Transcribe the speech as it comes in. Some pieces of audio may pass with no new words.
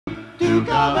do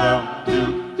cowgirl,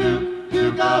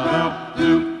 do cowgirl,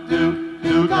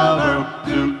 do cowgirl,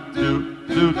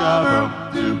 do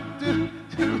cowgirl, do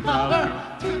cowgirl.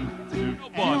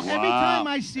 Every time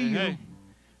I see you,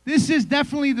 this is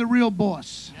definitely the real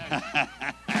boss.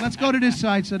 Let's go to this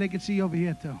side so they can see over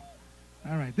here too.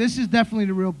 All right, this is definitely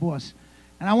the real boss.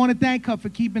 And I want to thank her for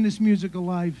keeping this music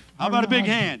alive. How about a big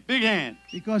hand? Big hand.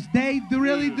 Because they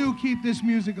really do keep this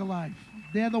music alive.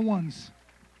 They're the ones.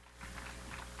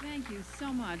 Thank you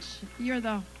so much. You're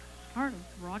the heart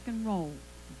of rock and roll.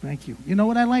 Thank you. You know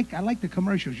what I like? I like the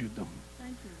commercials you do.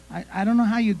 Thank you. I don't know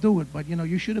how you do it, but, you know,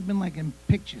 you should have been, like, in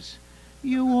pictures.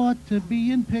 You ought to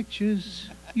be in pictures.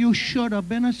 You should have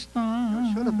been a star.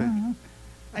 You should have been.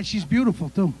 And she's beautiful,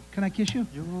 too. Can I kiss you?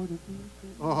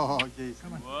 Oh, jeez.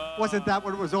 Wasn't that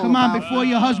what it was all Come about? on, before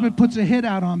your husband puts a hit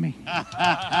out on me.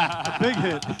 A big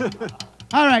hit.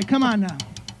 All right, come on now.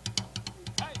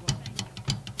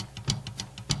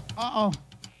 Uh-oh.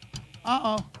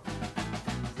 Uh-oh.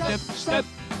 Step, step.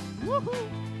 Woohoo.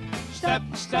 Step,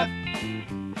 step.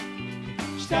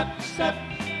 Step, step.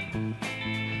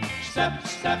 Step,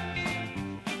 step.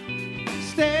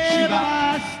 Step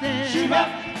by step. Shiva.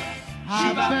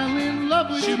 I fell in love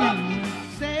with you. Shiva.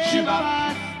 Step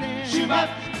by step. Shiva.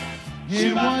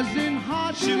 It wasn't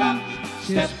hard to do.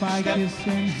 Just by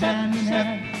kissing hand in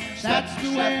hand. That's the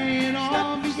way it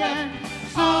all began. Soon we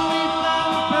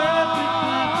found perfect love.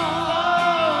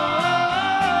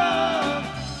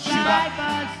 Side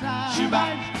by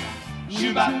side. We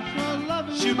took our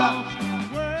loving walks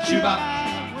from word by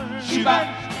word.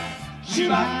 We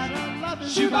had a loving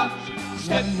Shiva.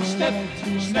 Step, One step, word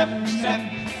to step, another step,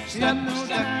 man. step, In no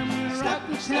step, time we're step, at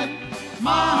the step. tip.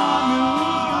 My heart knew it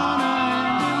was gonna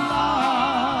end in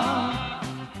love.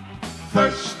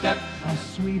 First step. A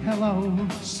sweet hello.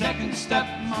 Second step.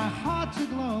 My heart's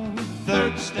aglow.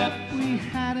 Third step. We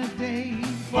had a date.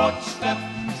 Fourth step.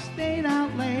 We stayed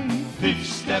out late. Fifth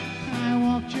step. I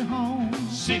walked you home.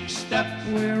 Sixth step.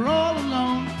 We're all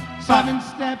alone. Seventh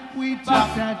step. We took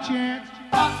that chance.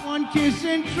 One kiss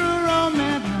and true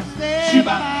romance. Now step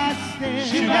by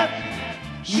step.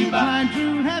 We climbed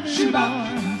through heaven's door.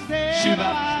 Step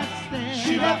by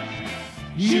step.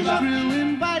 Each thrill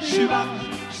invited more.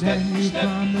 Then you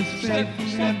promised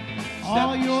faithfully.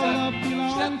 All your love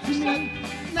belongs to me.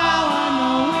 Now I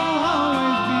know we'll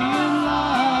always be in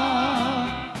love.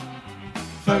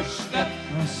 First step.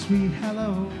 A sweet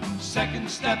hello. Second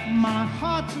step. My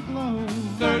heart's aglow.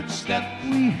 Third step.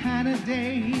 We had a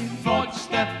date. Fourth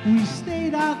step. We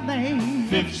stayed out late.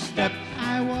 Fifth step.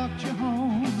 I walked you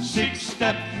home. Sixth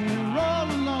step. We're all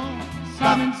alone.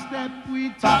 Seventh step. We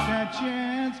took that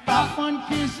chance. One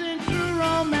kiss and true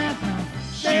romance. Now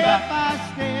step by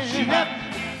step.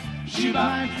 We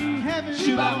climbed through heaven's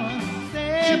door.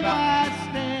 Step by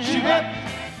step.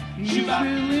 Each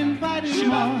thrill invited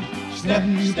more.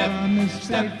 Then you promised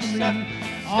faithfully.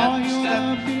 All your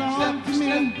love belongs to me.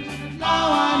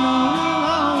 Now I know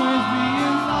we'll always be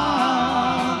in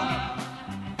love.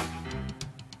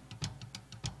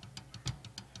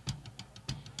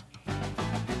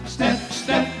 Step,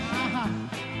 step.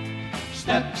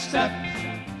 Step, step.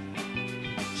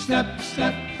 Step,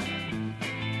 step.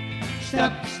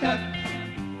 Step, step.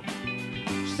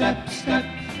 Step, step.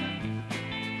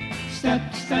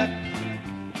 Step, step.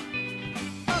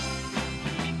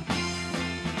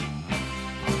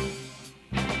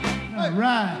 All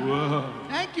right. Whoa.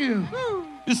 Thank you.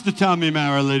 Mr. Tommy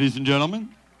Mara, ladies and gentlemen.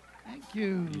 Thank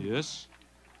you. Yes.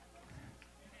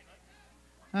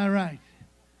 All right.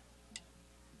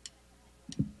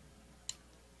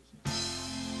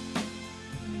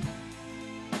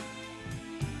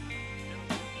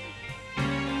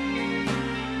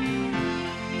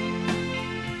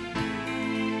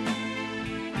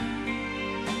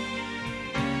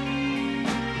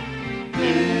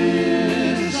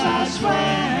 This I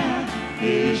swear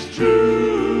is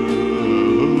true.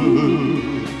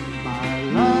 My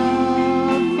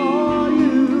love for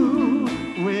you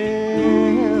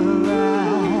will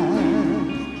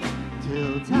last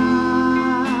till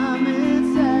time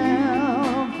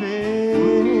itself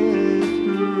is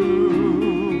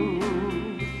through.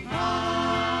 Oh,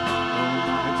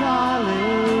 my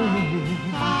darling.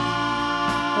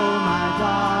 Oh, my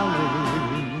darling.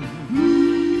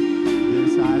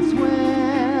 This I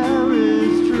swear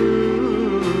is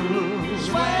true.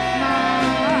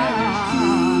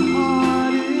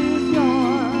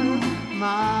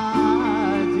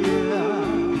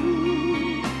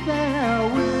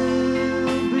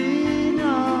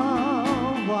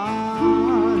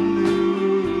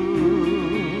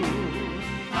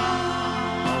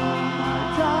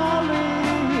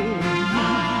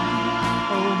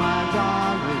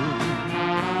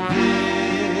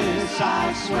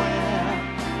 swear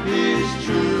is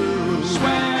true.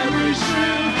 Swear is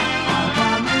true. I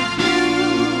promise you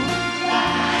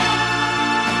that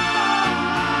I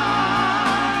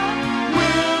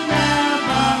will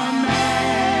never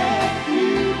make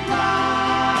you cry.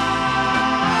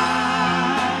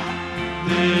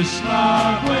 This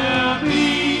love will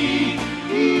be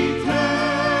eternally.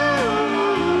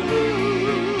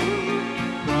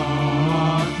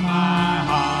 Cross my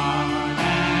heart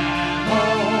and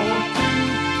hope to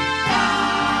die.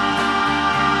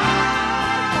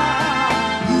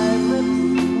 My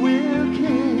lips will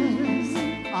kiss.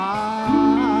 I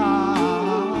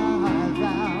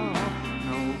vow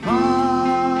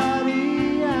nobody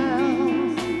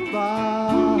else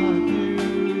but you.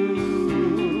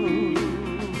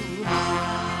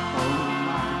 Oh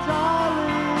my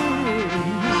darling,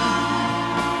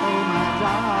 oh my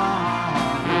darling,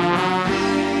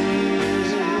 this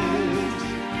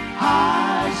I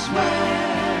swear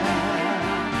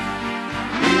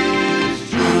is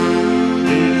true.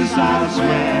 This I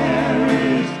swear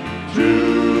is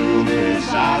true. This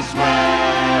I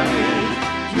swear is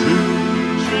true.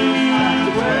 This I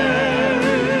swear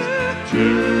is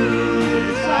true.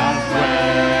 This I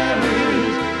swear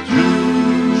is true.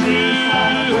 This I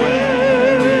swear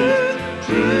is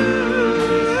true.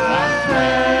 This I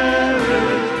swear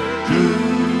is true.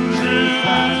 This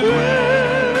I swear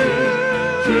is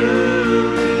true.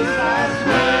 This I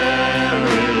swear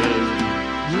is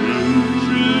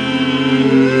true.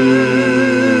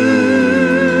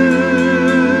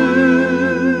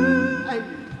 Hey,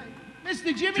 Mr.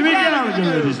 Jimmy Gallagher.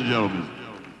 Ladies and gentlemen.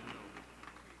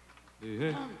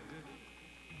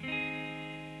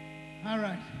 All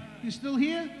right. You still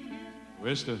here?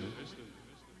 We're still here.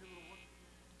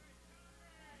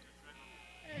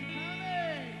 Hey,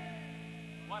 Tommy.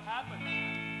 What happened?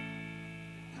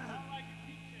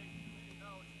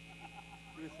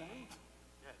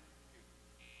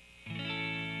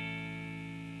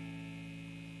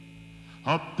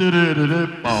 Up did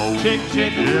it bow. Chick,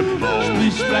 chick, bow.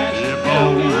 splish, splash,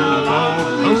 bow. how long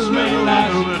will this rain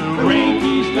last? The rain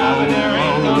keeps dropping, there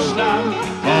ain't no stop.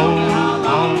 How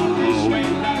long will this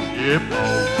rain last?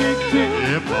 Chick, chick,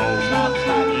 stop,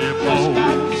 stop, just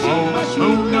got to see my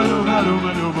sweet little honey.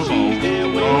 She's there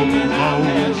waiting, I'm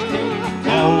hesitating.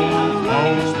 Tell me how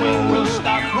long this rain will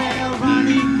stop. Well,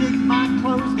 Ronnie, did my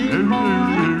clothes did boy?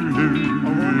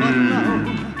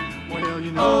 Well,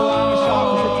 you know I'm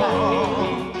sharp as a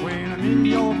tack when I'm in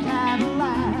your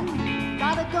Cadillac.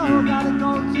 Gotta go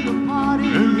to the party.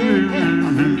 Yeah,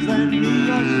 please lend me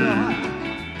your shot.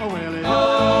 Oh, well, it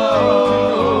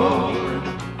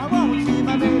I won't see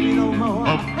my baby no more.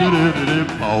 Up did it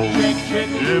bow. Chick, chick,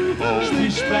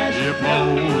 splish, splash, how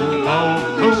long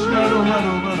will this rain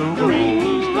last? The rain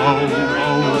keeps dropping, there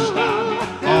ain't no stop.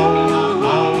 How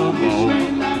long will this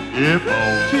rain last?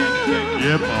 Chick,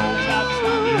 chick, stop,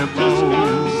 stop, just got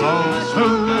to see my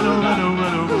sweet little honey.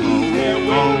 She's there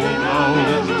waiting, I'm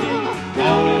hesitating.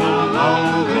 Tell me how long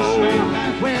will this rain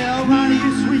last? Well, Ronnie,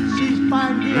 you sweet, she's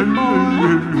fine, dear boy.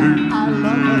 I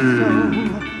love her so.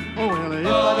 Oh, well, if I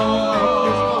don't make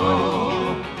this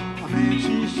party, man,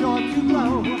 she's sure to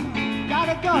blow.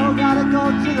 Gotta go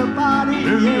to the party.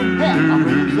 Yeah, I'm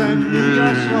representing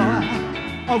your shore.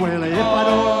 Oh, well, if I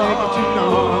don't make it, you know,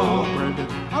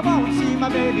 I won't see my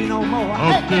baby no more.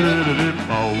 Up did it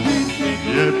bow.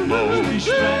 Splish,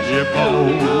 splash, bow.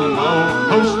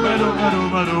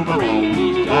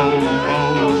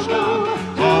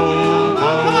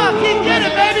 Come on, keep getting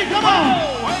it, baby. Come on.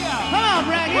 Come on,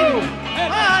 Braggy.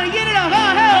 Come on, get it up. Hey,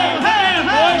 hey,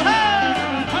 hey, hey.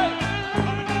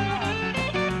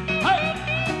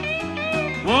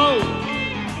 Whoa!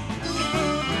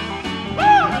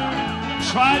 Woo!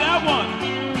 Try that one.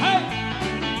 Hey!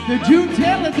 The June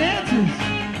Taylor dances.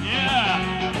 Yeah!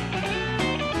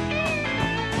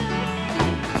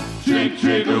 Trick,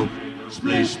 trickle,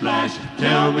 splish, splash.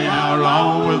 Tell me how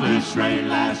long will this rain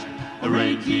last? The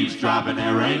rain keeps dropping,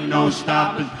 there ain't no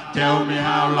stopping. Tell me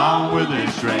how long will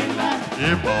this rain last?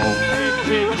 Hippo,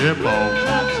 hippo,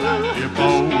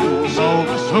 hippo, so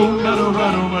meadow,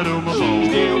 meadow, meadow, She's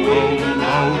there waiting,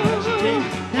 I'm hesitating.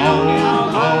 Tell me how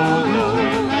long will this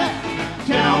rain last?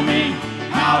 Tell me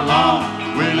how long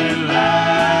will it last?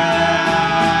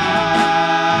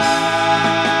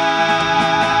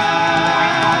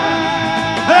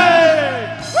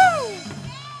 Hey!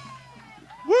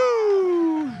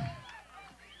 Woo!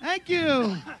 Thank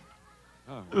you.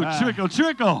 Trickle,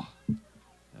 trickle.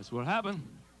 That's what happened.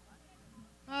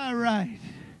 All right.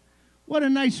 What a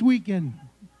nice weekend.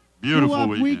 Beautiful Crew up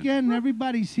weekend. weekend.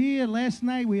 Everybody's here. Last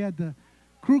night we had the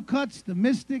Crew Cuts, the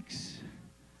Mystics.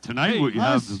 Tonight we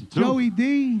have Us, them too. Joey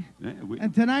D. Yeah,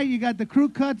 And tonight you got the Crew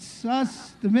Cuts,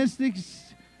 us, the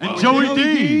Mystics. and Joey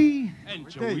D. And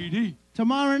Joey D.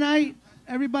 Tomorrow night,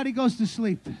 everybody goes to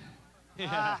sleep.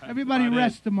 Yeah. Everybody Right.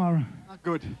 rests tomorrow. Not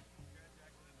good.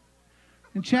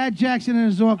 And Chad Jackson and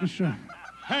his orchestra.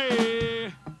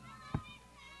 Hey.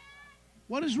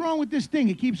 What is wrong with this thing?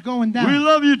 It keeps going down. We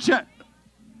love you, Chet.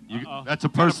 Uh-oh. That's a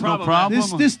personal problem,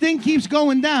 problem. This thing keeps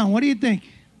going down. What do you think?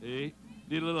 Hey.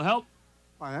 Need a little help?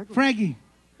 Viagra. Frankie,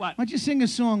 What? why don't you sing a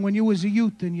song when you was a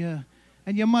youth and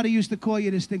your mother used to call you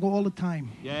this thing all the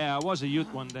time? Yeah, I was a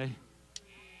youth one day.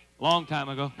 Long time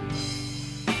ago.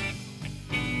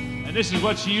 And this is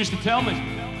what she used to tell me.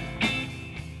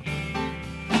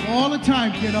 All the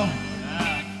time, kiddo.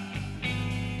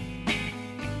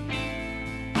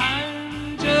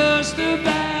 I'm just a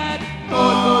bad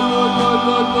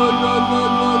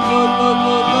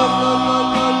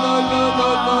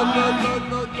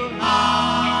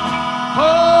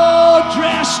oh,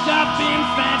 dressed up in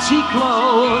fancy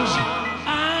clothes.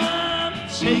 I'm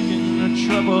taking the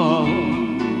trouble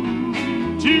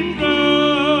to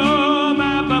throw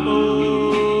my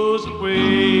bubbles away.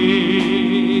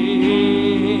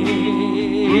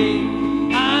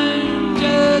 I'm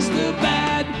just a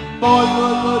bad boy.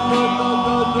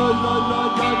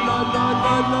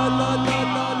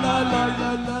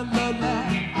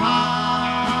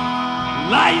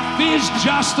 Life is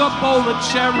just a bowl of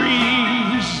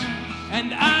cherries,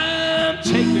 and I'm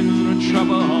taking the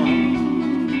trouble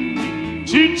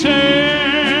to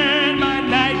turn my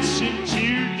nights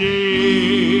into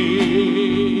days.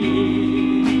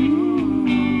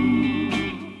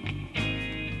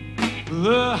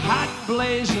 The hot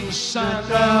blazing sun,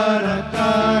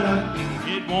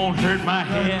 it won't hurt my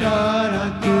head,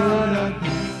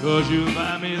 'cause you'll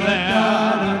find me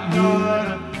there,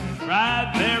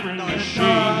 right there in the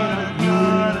shade.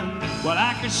 Well,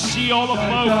 I can see all the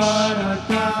folks,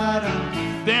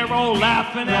 they're all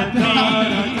laughing at me,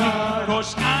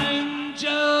 'cause I'm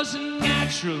just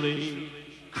naturally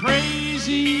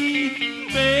crazy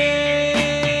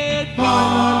bad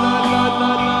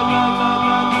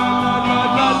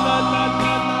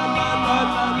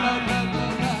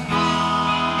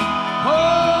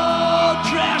oh,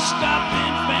 dressed up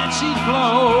in fancy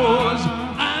clothes,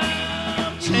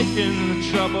 I'm taking the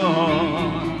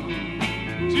trouble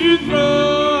to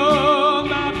throw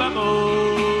my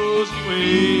bubbles away.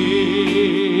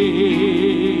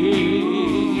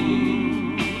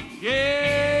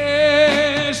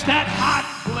 Yes, that hot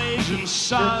blazing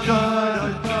sun,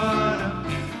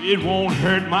 it won't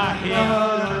hurt my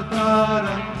head,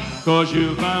 'cause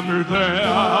you find me there,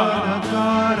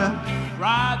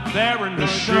 right there in the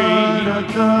shade.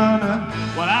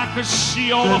 Well, I could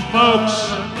see all the folks,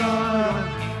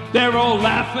 they're all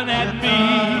laughing at me,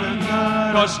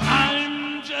 'cause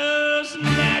I'm just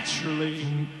naturally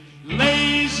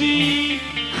lazy,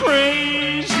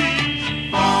 crazy.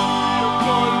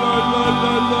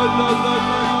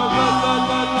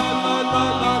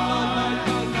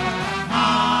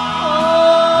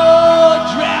 Oh,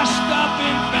 dressed up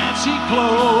in fancy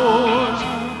clothes,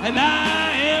 and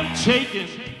I am taking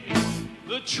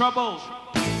the trouble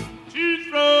to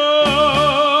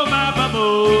throw my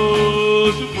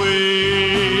bubbles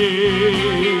away.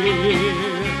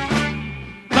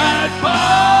 Bad boy.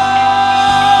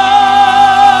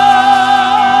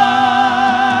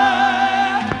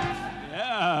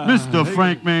 Yeah. Mr.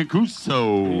 Frank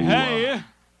Mancuso. Hey.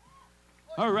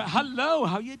 All right. Hello.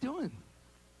 How you doing?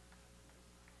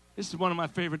 This is one of my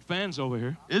favorite fans over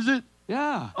here. Is it?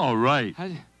 Yeah. All right.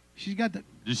 She's got the.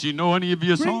 Does she know any of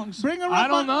your songs? Bring her up. I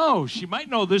don't know. She might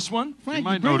know this one. Frankie,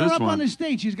 might bring know her this up one. on the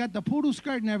stage. She's got the poodle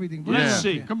skirt and everything. Bring her Let's up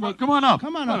see. here. Come on up.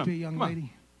 Come on up here, young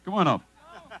lady. Come on up.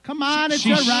 Come on, it's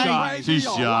She's all right. shy. She's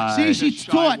shy. See, she's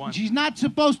Shy taught. one. She's not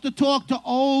supposed to talk to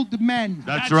old men.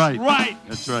 That's That's right. right.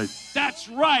 That's right. That's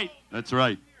right. That's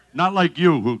right. Not like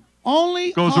you, who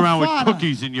Only goes her around father. with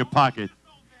cookies in your pocket. Hey,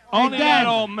 Only Dad, that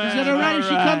old man. is it all right if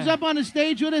she All comes right. up on the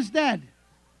stage with us, Dad?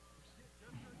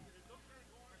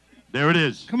 There it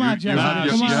is. Come on, you Jessica, have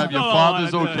your, come you on. have your Come on,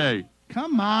 father's Dad. okay.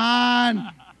 Come on.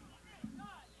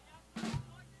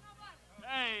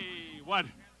 Hey, what?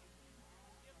 What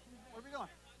are we doing?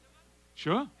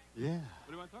 Sure. Yeah. What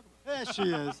do you want to talk about? There she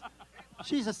is.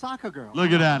 She's a soccer girl.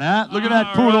 Look at that, huh? Look at that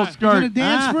All poodle right. You skirt. gonna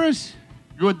dance huh? for us?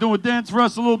 You want to do a dance for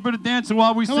us? A little bit of dancing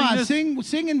while we Come sing on, this?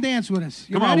 sing and dance with us.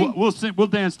 You Come ready? on, we'll sing. We'll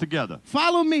dance together.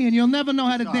 Follow me, and you'll never know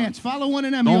how to dance. Follow one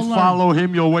of them, Don't you'll learn. follow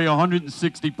him. You'll weigh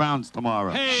 160 pounds tomorrow.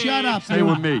 Hey. Shut up. Stay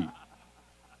with me.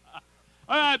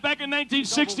 All right, back in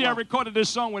 1960, I Double up. recorded this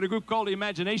song with a group called the She's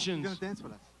Imaginations. gonna dance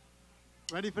with us.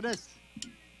 Ready for this?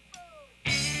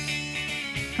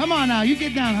 Come on now, you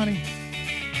get down, honey.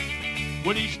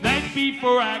 Well, each night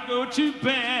before I go to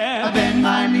bed, I bend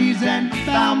my knees and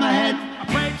bow my head. I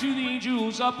pray to the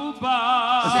angels up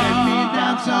above. Send me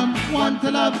down someone to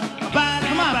love.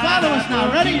 Come on, follow us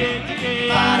now. Ready?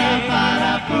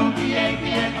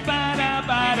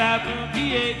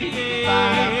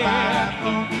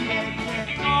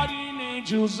 Guardian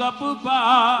angels up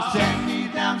above. Send me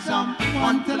down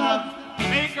someone to love.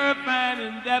 Make her fine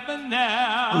and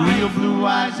debonair. Real blue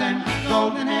eyes and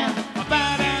golden hair.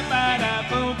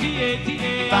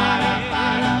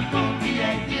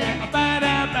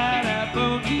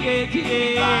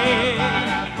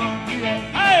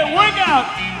 Hey, wake out!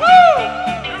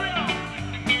 Woo! Here we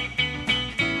go.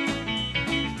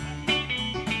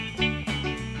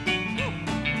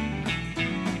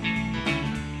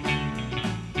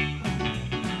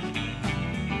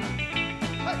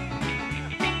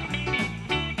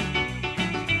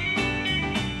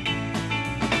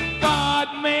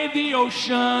 God made the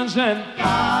oceans and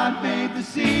God made the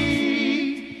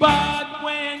sea. but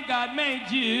when God made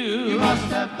You you, must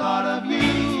have thought of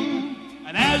me.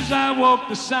 and as I walk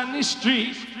the sunny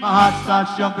streets, My heart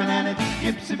starts jumping and it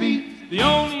skips a beat. the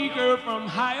only girl from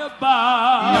high The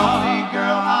above. only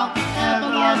girl I'll ever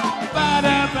love.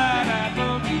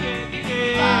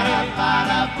 Ba-da-ba-da-boom-dee-dee-dee.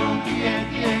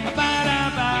 Ba-da-ba-da-boom-dee-dee.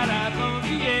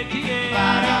 Ba-da-ba-da-boom-dee-dee-dee.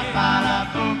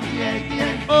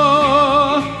 Ba-da-ba-da-boom-dee-dee. Oh,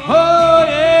 oh,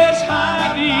 yes, I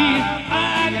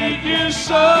need you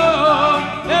so.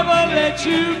 Never let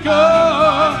you go.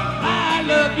 I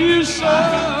love you so.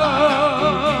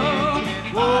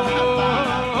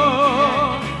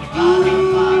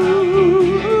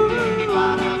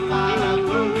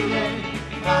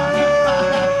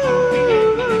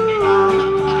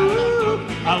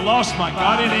 I lost my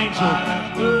guardian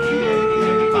angel.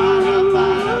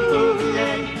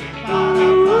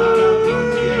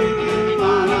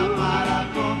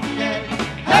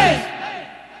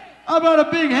 How about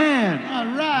a big hand?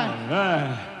 All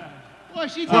right. Boy,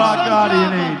 she did For our some guardian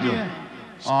job up angel. here.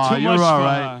 Oh, Too you're much all for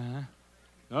right. her,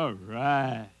 huh? All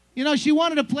right. You know, she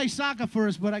wanted to play soccer for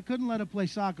us, but I couldn't let her play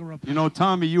soccer up here. You know,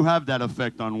 Tommy, you have that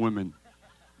effect on women.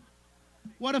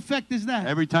 What effect is that?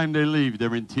 Every time they leave,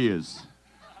 they're in tears.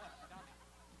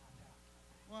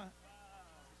 What?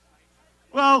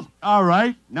 Well, all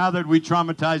right. Now that we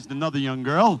traumatized another young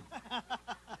girl,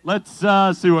 let's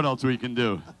see what else we can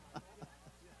do.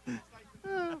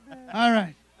 All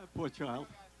right. Poor child.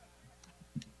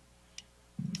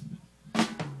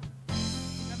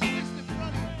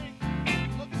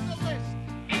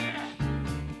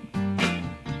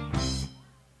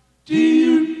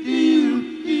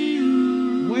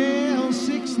 Well,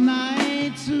 6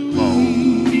 nights a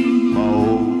week.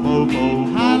 Mo, mo,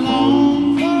 How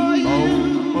long for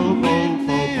you mo, been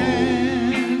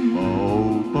there? mo,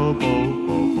 mo, mo,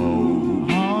 mo.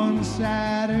 On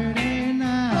Saturday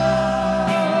night,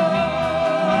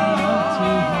 I love to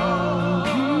hold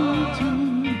you to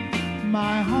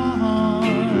my heart.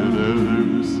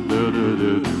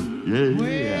 Yeah.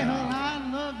 Well, I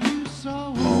love you so,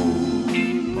 Mo,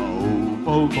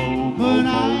 mo, but I mo,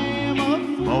 am a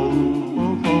mo,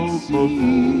 mo, mo, fool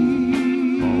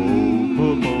mo, mo,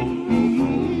 mo.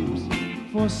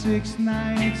 for 6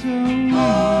 nights a week.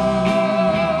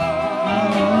 I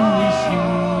only see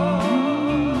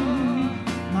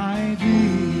my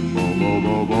dream.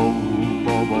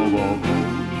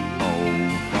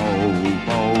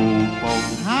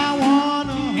 I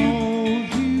wanna hold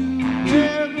you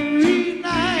every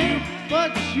night,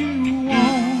 but you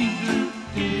won't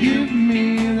give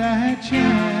me that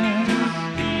chance.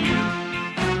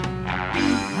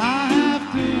 I have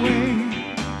to wait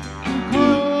to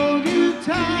hold you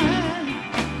tight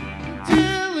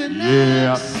till the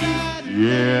next Saturday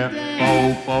yeah.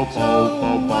 dance. Bo, bo, bo, So bo,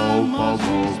 bo, I bo, must bo.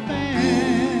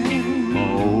 spend Bo,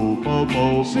 bo,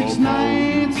 bo, 6 bo,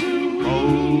 nights a bo, bo,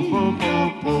 week bo, bo,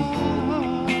 bo,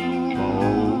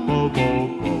 bo, bo, bo.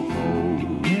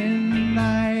 and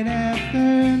night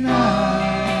after night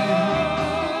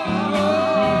I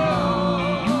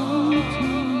love you to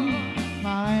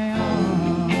my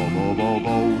arms. Bo, bo, bo,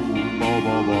 bo, bo,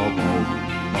 bo, bo.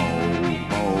 Bo,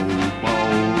 bo, bo.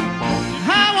 I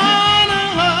wanna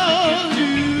hold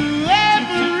you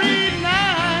every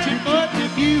night, but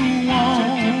if you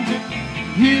won't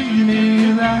give me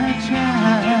that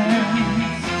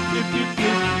chance,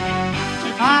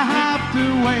 I have to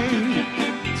wait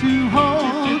to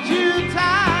hold you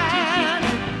tight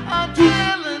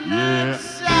until the next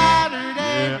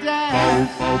Saturday Yeah.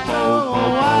 dance. Bo, bo, bo, So bo,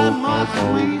 why bo, must bo,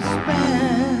 we bo.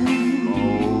 spend Bo,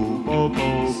 bo, bo,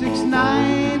 6 bo,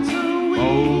 nights a bo,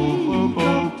 week bo, bo, bo,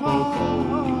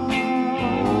 apart?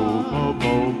 bo,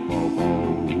 bo, bo, bo.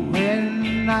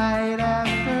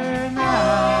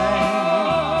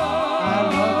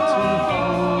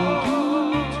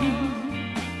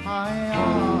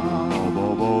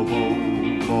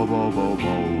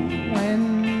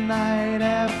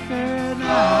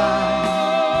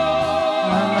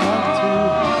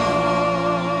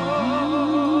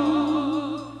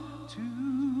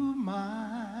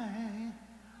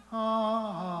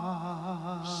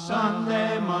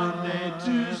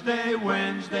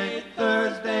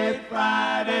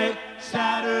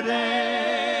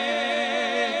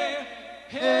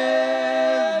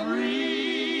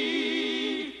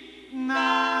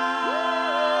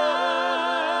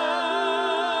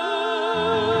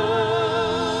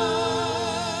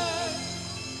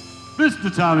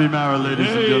 Mr. Tommy Mara, ladies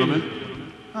and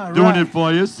gentlemen. All Doing right. it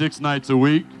for you 6 nights a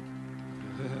week.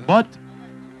 But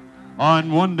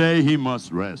on one day, he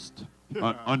must rest.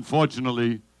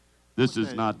 Unfortunately, this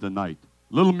is not the night.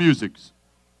 Little musics.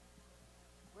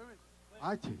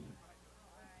 IT.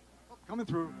 Oh, coming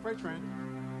through. Freight train.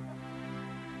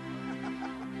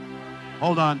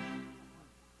 Hold on.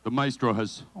 The maestro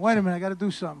has, Wait a minute, I got to do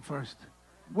something first.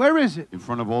 Where is it? in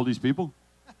front of all these people.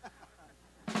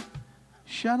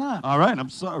 Shut up. All right, I'm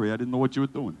sorry. I didn't know what you were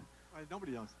doing.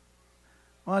 Nobody else.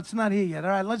 Well, it's not here yet. All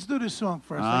right, let's do this song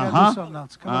first. I got to do something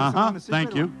else. Come on.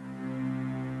 Thank you.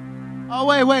 Oh,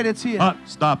 wait, it's here.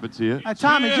 Stop, it's here.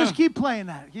 Tommy, just keep playing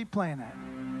that. Keep playing that.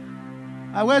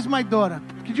 Where's my daughter?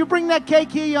 Could you bring that cake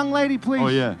here, young lady, please? Oh,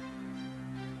 yeah.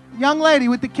 Young lady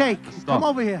with the cake. Stop. Come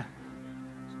over here.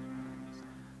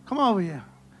 Come over here.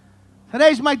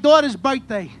 Today's my daughter's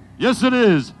birthday. Yes, it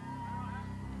is.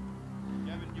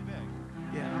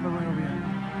 Yeah, I'm going to bring over here.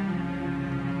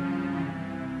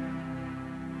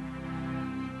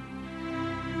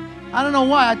 I don't know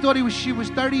why. I thought she was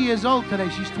 30 years old today.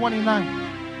 She's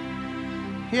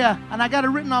 29. Here, and I got it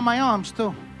written on my arms,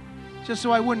 too, just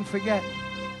so I wouldn't forget.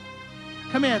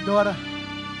 Come here, daughter.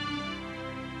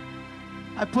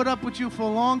 I put up with you for a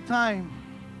long time.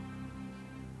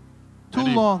 Too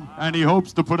long. And he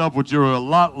hopes to put up with you a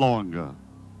lot longer.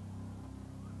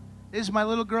 This is my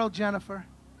little girl, Jennifer.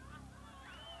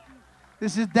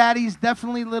 This is Daddy's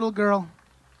definitely little girl.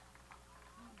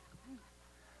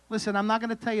 Listen, I'm not going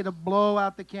to tell you to blow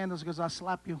out the candles because I'll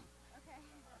slap you. Okay.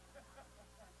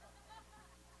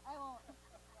 I won't.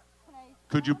 Can I?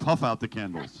 Could you puff out the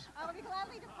candles? I will be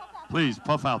gladly to puff out. Please,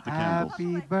 puff out the candles.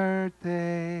 Happy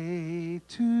birthday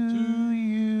to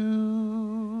you.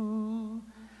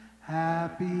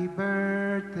 Happy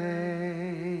birthday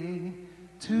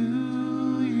to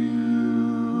you.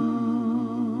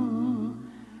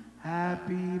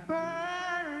 Happy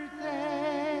birthday,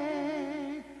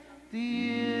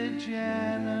 dear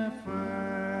Jennifer.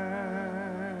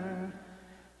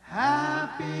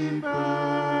 Happy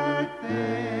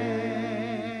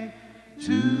birthday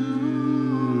to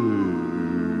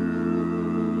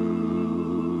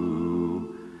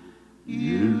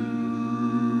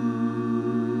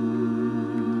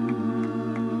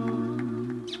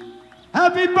you.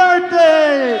 Happy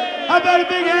birthday! How about a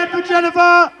big hand for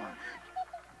Jennifer?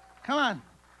 Come on.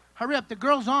 Hurry up. The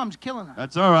girl's arm's killing her.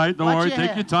 That's all right. Don't Watch worry. your Take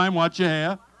hair. your time. Watch your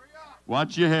hair.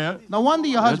 Watch your hair. No wonder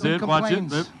your That's husband it. Watch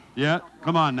complains. it. Yeah.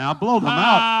 Come on now. Blow them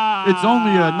out. It's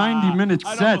only a 90-minute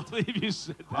I set. don't believe you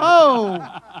said that. Oh,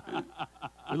 A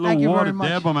Thank little you water, very much.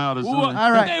 dab them out. As soon All as- right.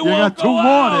 all right. You got 2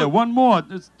 more there. One more.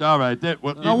 All right. No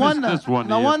you wonder. missed this one.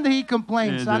 No here. wonder he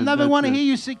complains. Yeah, I never that's want to it.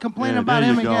 hear you complain Yeah, about there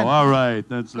him you go. again. All right.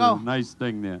 That's Go. a nice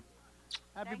thing there.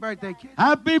 Happy birthday, kid.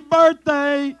 Happy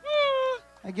birthday!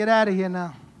 I get out of here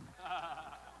now.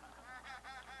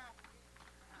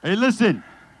 Hey, listen.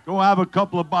 Go have a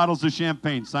couple of bottles of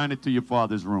champagne. Sign it to your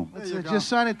father's room. That's it. Just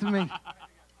sign it to me.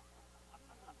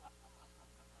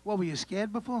 What, were you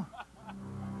scared before?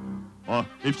 Or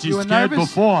if she's You were scared nervous?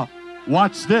 before,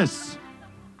 watch this.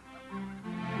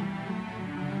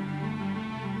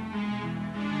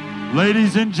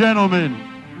 Ladies and gentlemen,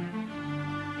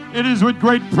 it is with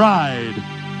great pride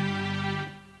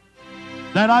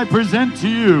that I present to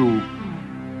you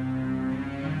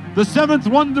the 7th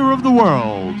wonder of the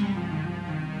world,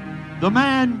 the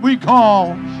man we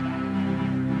call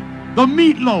the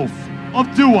meatloaf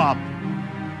of doo-wop.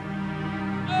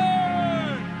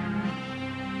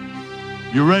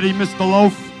 You ready, Mr.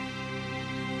 Loaf?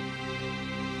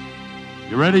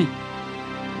 You ready?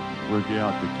 Work you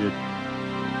out, the kid.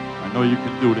 I know you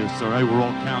can do this, all right? We're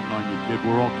all counting on you, kid.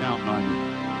 We're all counting on you.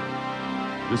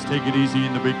 Just take it easy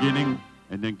in the beginning,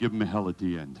 and then give him a hell at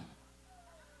the end.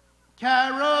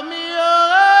 Carry me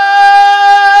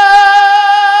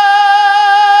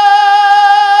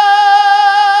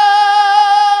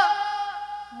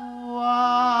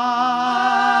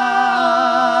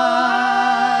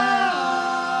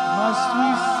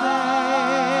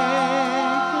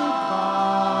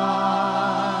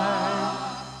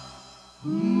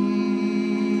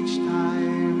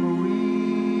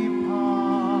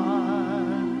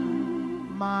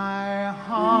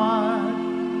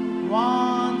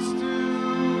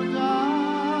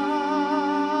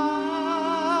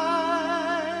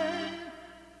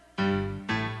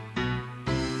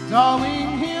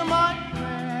Darling, hear my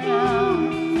prayer.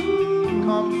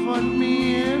 Comfort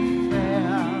me if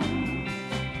fair.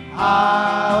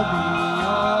 I'll be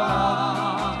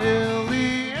your till the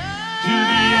end. To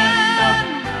the end of,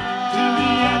 to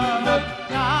the end of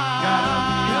Carry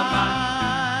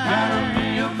Carry me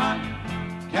a man,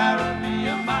 carry me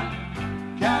a man,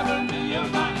 carry me a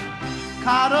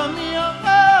out of me. Oh,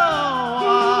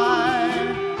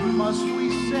 why must we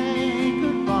say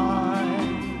goodbye?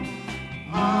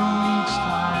 Each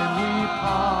time we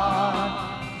part,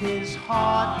 his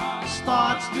heart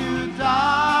starts to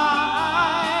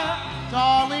die.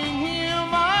 Darling, hear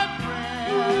my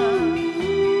prayer.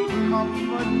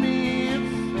 Comfort me if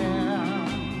fair.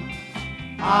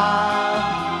 I'll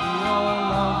be your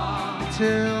love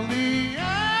till the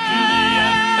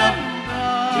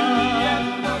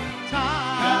end of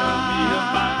time.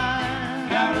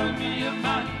 Carry me a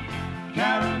man,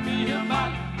 carry me a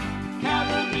man,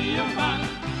 carry me a man.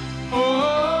 Oh,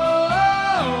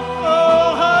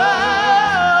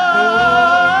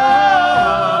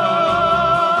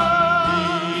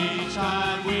 each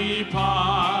time we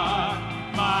part,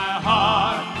 my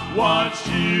heart wants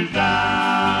to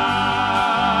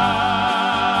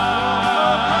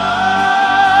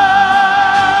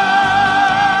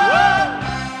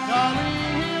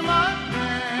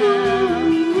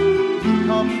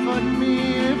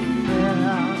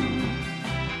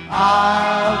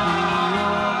I'll be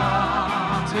your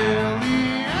love till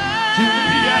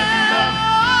the end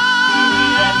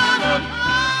of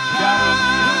carry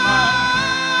me a man,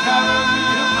 carry me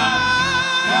a man,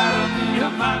 carry me a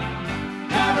man,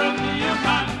 carry me a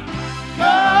man, carry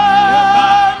me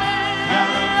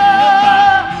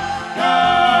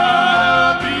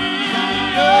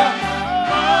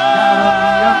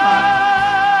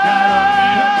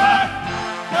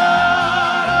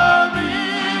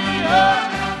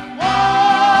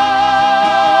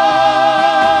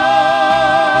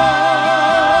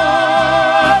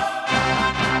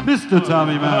Mr.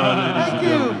 Tommy Mara, ladies and Thank you.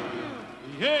 gentlemen.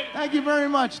 Thank you very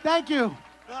much. Thank you.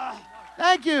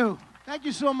 Thank you. Thank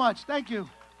you so much. Thank you.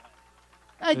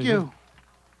 Thank you.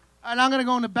 And I'm going to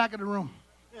go in the back of the room.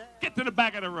 Get to the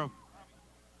back of the room.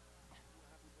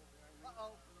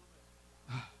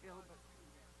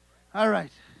 All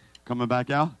right. Coming back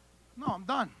out? No, I'm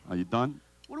done. Are you done?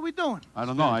 What are we doing? I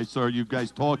don't know. I saw you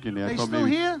guys talking there. I They thought still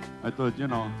maybe, here? I thought, you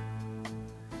know.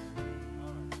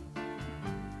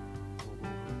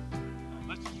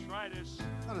 Let's try this.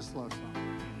 Not a slow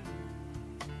song.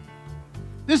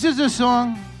 This is a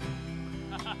song.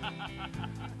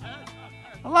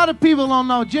 A lot of people don't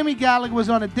know. Jimmy Gallagher was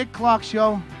on a Dick Clark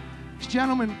show. This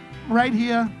gentleman right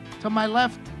here to my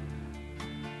left.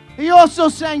 He also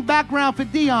sang background for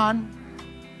Dion.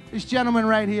 This gentleman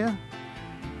right here.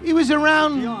 He was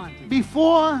around Dion.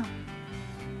 before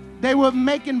they were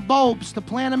making bulbs to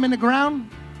plant them in the ground.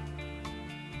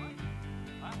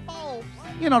 Bulbs.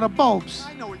 You know, the bulbs.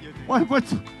 I know what you did.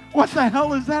 What the hell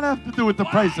does that have to do with the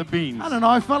price of beans? I don't know.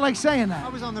 I felt like saying I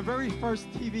that. was on the very first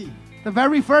TV. The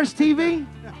very first TV?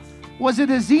 Yes. Was it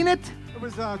a Zenith? It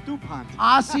was DuPont.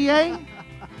 RCA?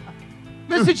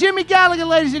 Mr. Jimmy Gallagher,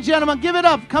 ladies and gentlemen, give it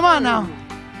up. Come on now.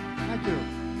 Thank you.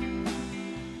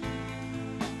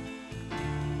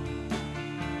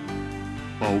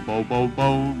 Bo, bo, bo,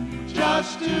 bo.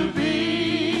 Just to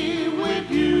be with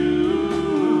you.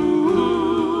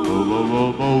 Bo, bo,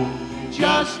 bo, bo.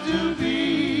 Just to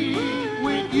be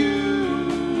with you.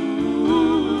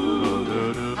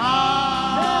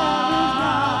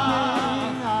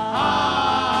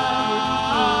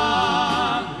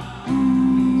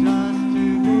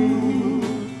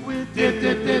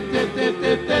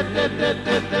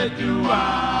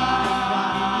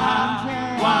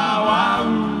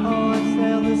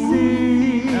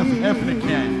 F the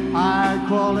can. I'd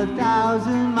crawl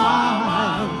 1,000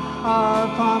 miles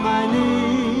upon my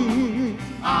knees.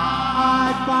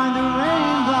 I'd find the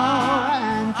rainbow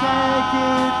and take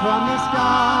it from the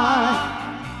sky.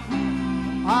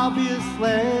 I'll be a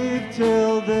slave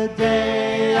till the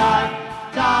day I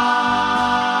die.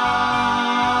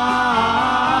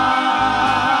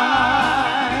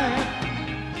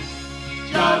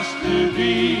 Just to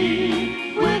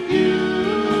be with you.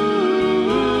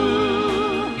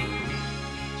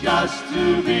 Just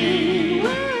to be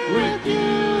with you.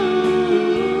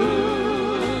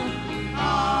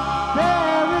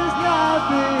 There is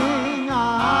nothing I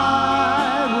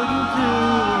wouldn't do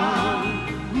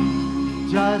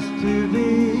just to be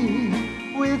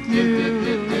with you.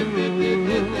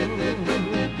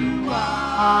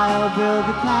 I'll build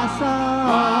a castle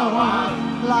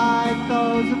like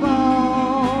those of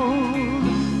old,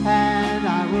 and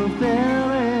I will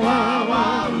fill it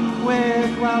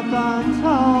with wealth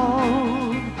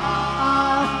untold.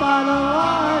 I'll find a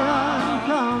lion,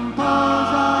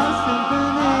 compose a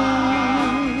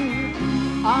symphony.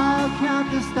 I'll count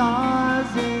the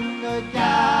stars in the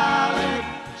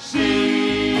galaxy.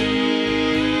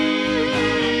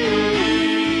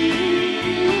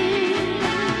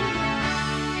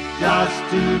 Just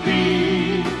to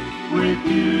be with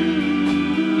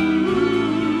you.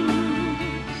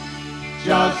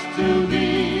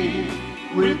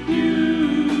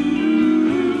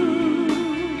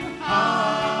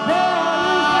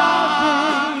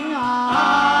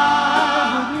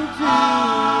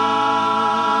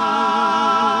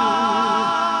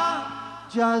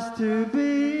 just to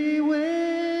be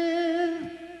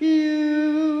with you.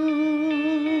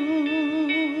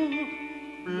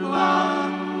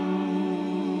 Blonde.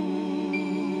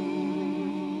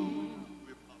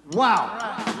 Wow.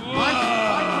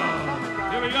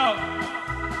 Here we go.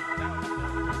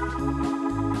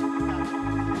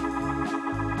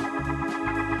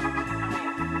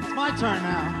 It's my turn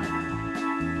now.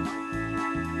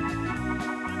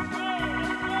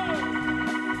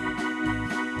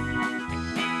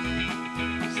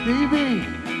 Stevie.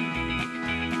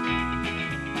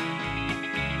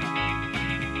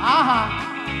 Aha.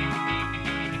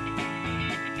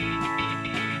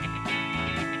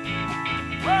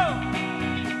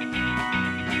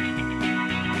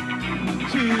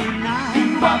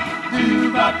 Tonight,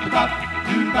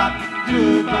 to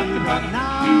be the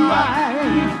night,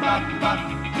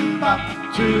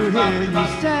 to hear you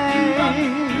say,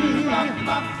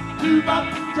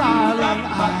 darling,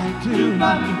 I do.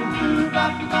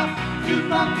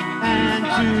 And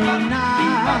tonight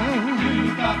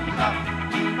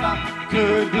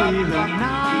could be the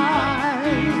night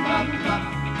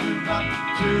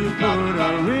to put a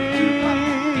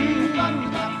ring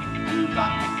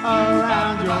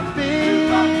around your finger.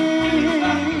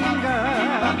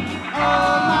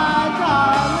 Oh, my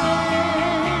darling,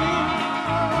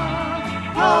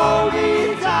 hold me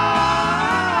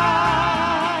tight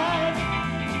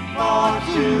for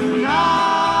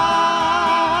tonight.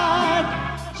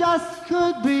 Just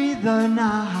could be the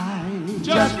night.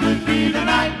 Just could be the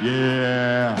night.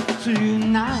 Yeah.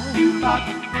 Tonight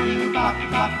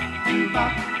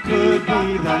could be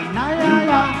the night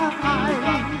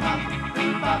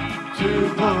to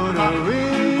put a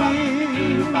ring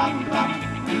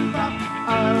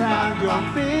around your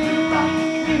finger.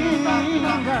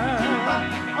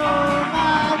 Oh,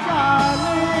 my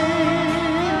darling,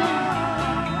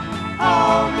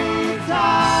 hold me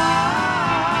tight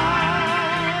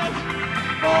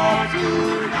for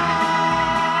tonight.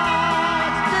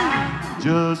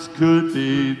 Just could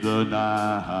be the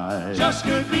night. Just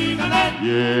could be the night.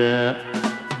 Yeah.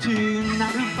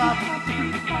 Tonight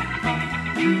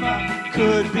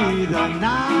could be the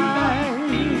night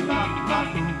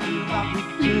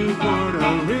to put a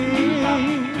ring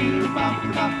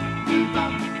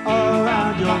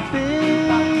around your finger.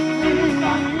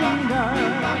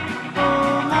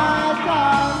 Oh, my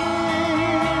darling,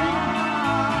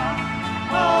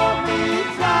 hold me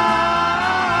tight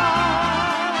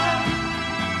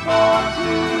for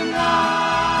tonight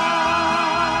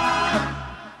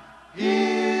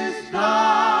is the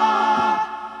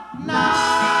night.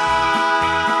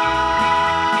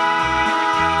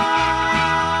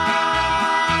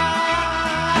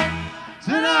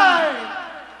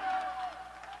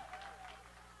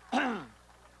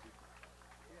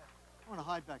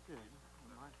 Back there.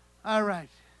 All right.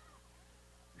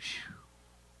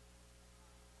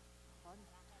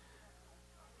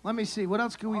 Let me see. What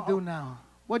else can we do now?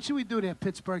 What should we do there,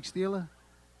 Pittsburgh Steeler?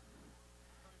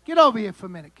 Get over here for a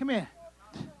minute. Come here.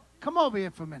 Come over here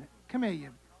for a minute. Come here, you.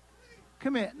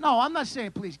 Come here. No, I'm not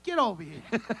saying please. Get over here.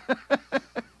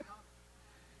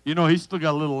 You know, he's still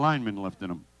got a little lineman left in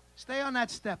him. Stay on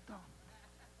that step, though.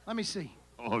 Let me see.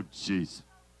 Oh, jeez.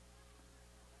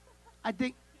 I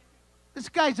think this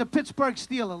guy's a Pittsburgh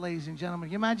Steeler, ladies and gentlemen.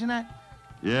 Can you imagine that?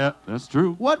 Yeah, that's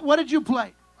true. What did you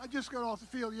play? I just got off the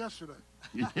field yesterday.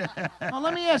 Yeah. Now,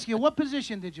 let me ask you, what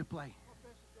position did you play?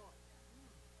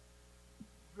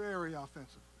 Very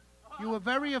offensive. You were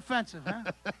very offensive,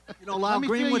 huh? You know, Lyle me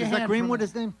feel Greenwood, your is that hand for a Greenwood minute.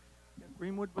 his name? Yeah,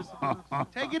 Greenwood was the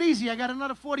Take it easy. I got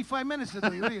another 45 minutes to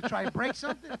do. You ready to try and break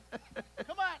something?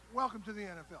 Come on. Welcome to the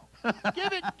NFL.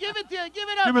 Give it up. Give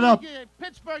it up.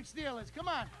 Pittsburgh Steelers. Come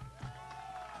on.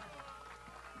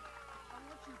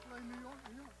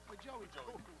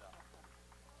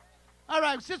 All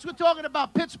right, since we're talking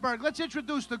about Pittsburgh, let's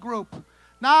introduce the group.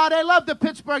 Nah, they love the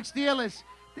Pittsburgh Steelers.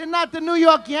 They're not the New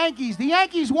York Yankees. The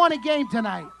Yankees won a game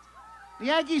tonight. The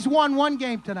Yankees won one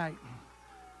game tonight.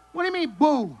 What do you mean,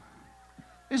 boo?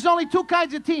 There's only two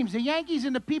kinds of teams, the Yankees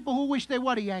and the people who wish they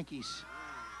were the Yankees.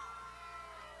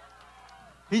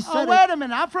 He said Wait a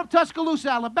minute. I'm from Tuscaloosa,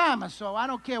 Alabama, so I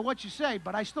don't care what you say,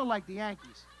 but I still like the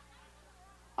Yankees.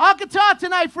 Our guitar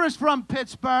tonight first from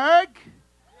Pittsburgh.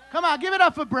 Come on, give it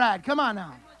up for Brad. Come on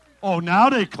now. Oh, now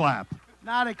they clap.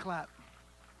 Now they clap.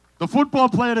 The football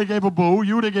player, they gave a boo.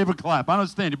 You, they gave a clap. I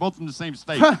understand. You're both from the same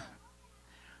state.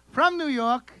 From New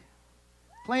York,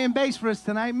 playing bass for us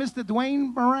tonight, Mr.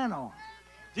 Dwayne Morano.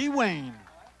 D-Wayne.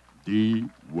 D.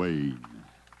 Wayne.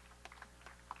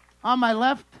 On my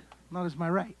left, notice my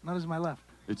right, notice my left.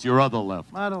 It's your other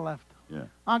left. My other left. Yeah.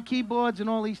 On keyboards and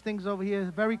all these things over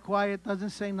here. Very quiet, doesn't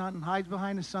say nothing, hides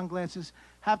behind his sunglasses.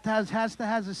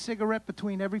 Has a cigarette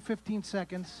between every 15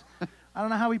 seconds. I don't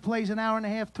know how he plays an hour and a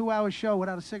half, 2-hour show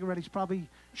without a cigarette. He's probably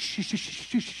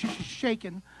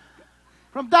shaking.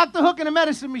 From Dr. Hook and the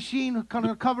Medicine Machine,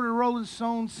 cover the Rolling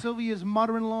Stones, Sylvia's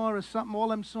Mother-in-Law or something, all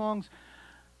them songs.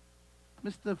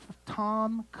 Mr.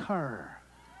 Tom Kerr.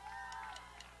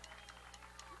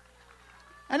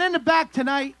 And in the back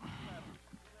tonight,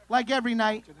 like every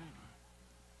night,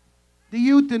 the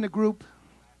youth in the group,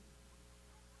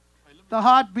 the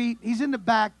heartbeat, he's in the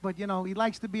back, but, you know, he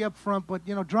likes to be up front, but,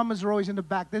 you know, drummers are always in the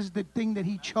back. This is the thing that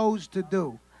he chose to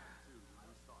do.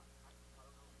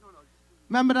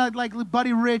 Remember that, like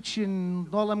Buddy Rich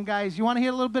and all them guys? You want to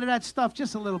hear a little bit of that stuff?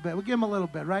 Just a little bit. We'll give him a little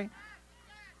bit, right?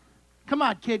 Come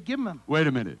on, kid, give him. Wait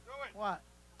a minute. What?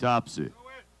 Topsy,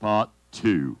 part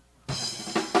 2.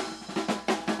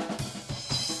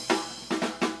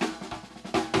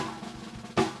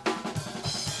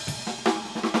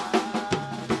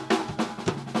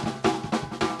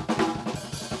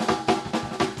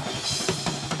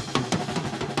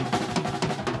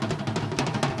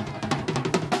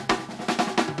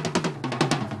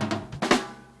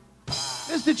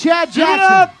 Mr. Chad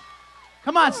Jackson.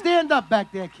 Come on, stand up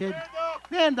back there, kid.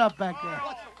 Stand up back there.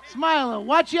 Smile.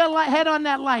 Watch your head on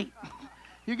that light.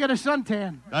 You get a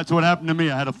suntan. That's what happened to me.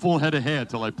 I had a full head of hair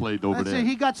till I played over there. That's it.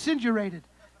 He got cingerated.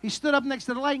 He stood up next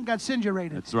to the light and got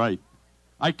cingerated. That's right.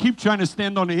 I keep trying to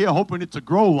stand on here hoping it's a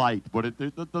grow light, but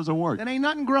it doesn't work. There ain't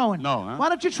nothing growing. No, huh? Why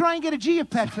don't you try and get a Gia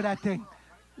Pet for that thing?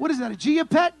 What is that, a Gia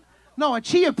Pet? No, a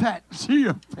Chia Pet.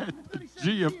 Gia Pet.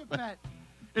 Gia Pet.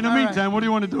 In the meantime, what do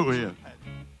you want to do here?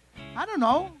 I don't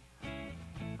know.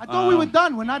 I thought we were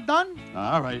done. We're not done?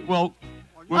 All right. Well,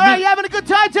 all right, you having a good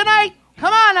time tonight?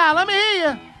 Come on now, let me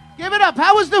hear you. Give it up.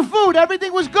 How was the food?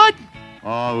 Everything was good?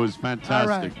 Oh, it was fantastic.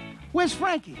 All right. Where's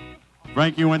Frankie?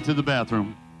 Frankie went to the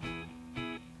bathroom.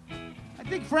 I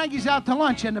think Frankie's out to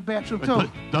lunch in the bathroom, too.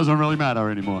 Doesn't really matter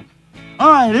anymore.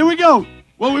 All right, here we go.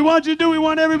 What we want you to do, we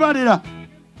want everybody to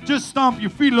just stomp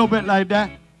your feet a little bit like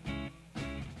that.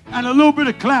 And a little bit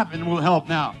of clapping will help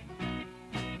now.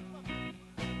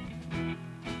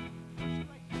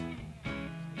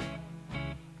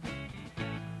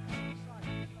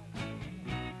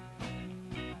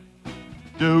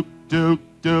 Duke, Duke,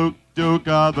 Duke, Duke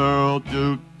of Earl,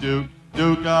 Duke, Duke,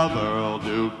 Duke of Earl,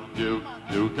 Duke, Duke,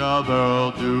 Duke of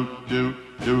Earl, Duke, Duke,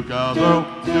 Duke of Earl,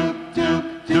 Duke,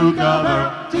 Duke, Duke of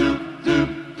Earl, Duke,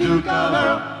 Duke, Duke of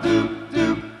Earl, Duke,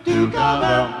 Duke, Duke of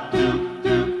Earl, Duke,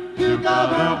 Duke, Duke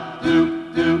of Earl,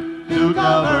 Duke, Duke, Duke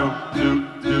of Earl,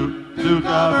 Duke, Duke, Duke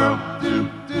of Earl, Duke,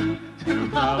 Duke,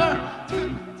 Duke of Earl,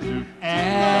 Duke,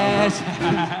 as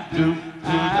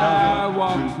I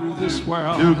walk through this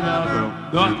world,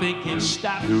 nothing can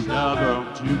stop me to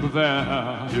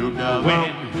prevail. When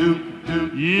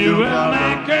you are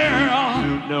my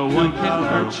girl, no one can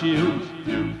hurt you.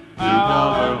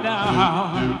 Oh, no.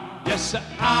 Yes, I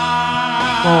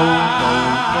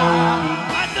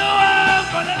know I'm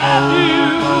gonna love you.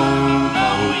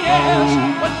 Oh, yes,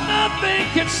 but nothing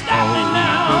can stop me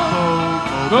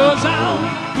now. 'Cause I'm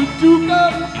the Duke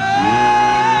of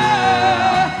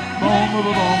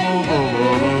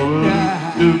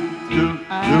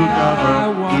I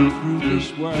walk through this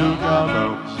world.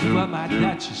 You are my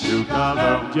Duchess,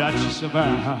 Duchess of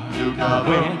Earl.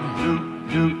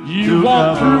 When you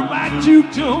walk through my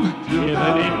dukedom,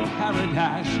 heaven in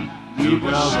paradise, we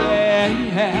will share.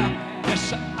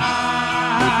 Yes, well,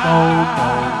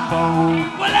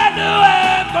 I know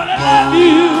I'm gonna love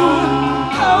you.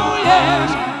 Oh, yes,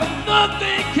 but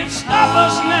nothing can stop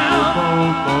us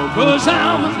now. 'Cause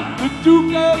I'm the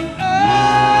Duke of Earl.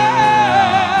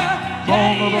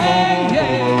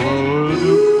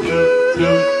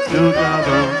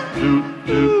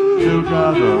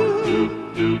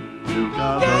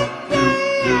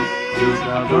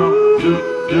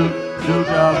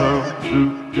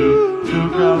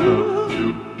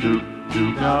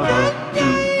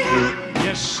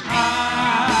 Yes,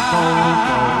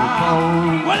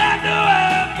 well, I know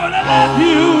I'm gonna love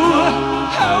you.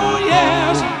 Oh,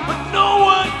 yes, but no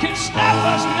one can stop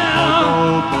us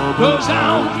now. 'Cause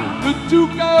I'm the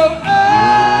Duke of Earl.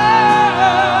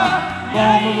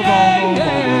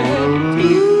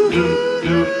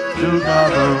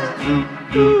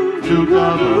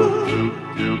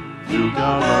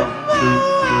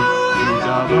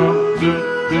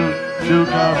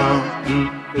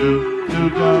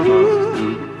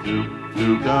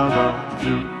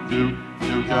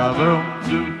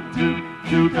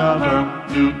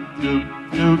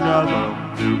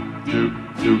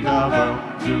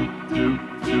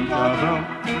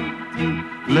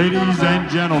 Ladies and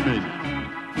gentlemen,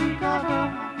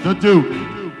 The Duke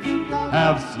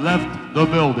has left the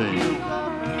building.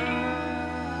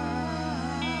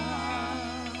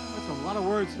 That's a lot of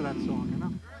words to that song, you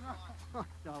know?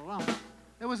 Got a lot.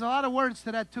 There was a lot of words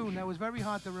to that tune that was very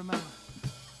hard to remember.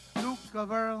 Duke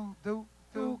of Earl, Duke,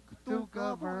 Duke, Duke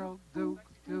of Earl, Duke,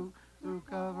 Duke,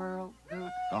 Duke of Earl, Duke.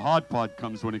 The hard part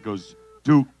comes when it goes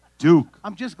Duke, Duke.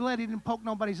 I'm just glad he didn't poke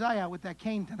nobody's eye out with that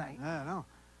cane tonight. Yeah, I know.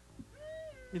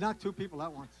 He knocked 2 people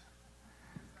out once.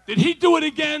 Did he do it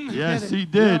again? Yes, he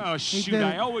did. Oh, shoot. did.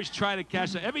 I always try to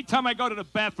catch it. Every time I go to the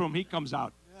bathroom, he comes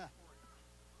out.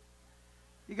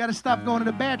 You got to stop going to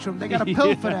the bathroom. They got a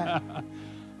pill for that.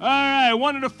 All right,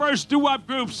 one of the first doo-wop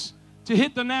groups to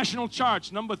hit the national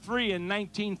charts, number 3 in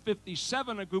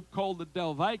 1957, a group called the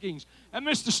Del Vikings. And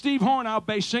Mr. Steve Horn, our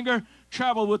bass singer,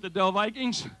 traveled with the Del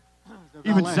Vikings.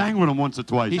 Even sang with him once or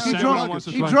twice. He sang with him once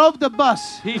or He twice. drove the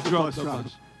bus. He drove the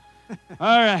bus.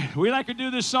 All right, we like to do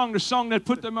this song, the song that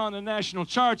put them on the national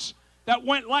charts, that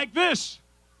went like this.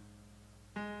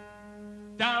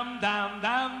 Dum dum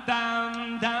dum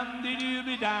dum dum dee doo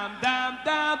be dum dum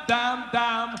dum dum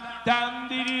dum dum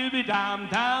dee doo be dum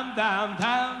dum dum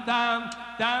dum dum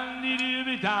dum dee doo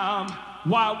be dum.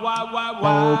 Wah wah wah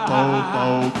wah.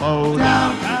 Bo,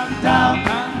 Dum dum dum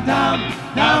dum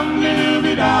dum dee doo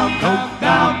be dum dum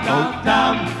dum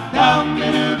dum dum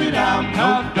dee doo be dum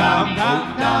dum dum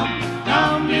dum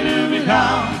dum dee doo be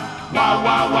dum. Wah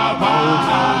wah wah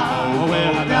wah. Oh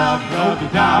well, I love you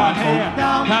down here.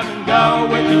 Come and go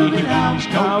with me, please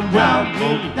come with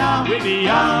me. Way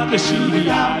beyond the sea,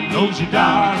 I need you,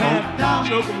 darling.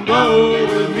 So come go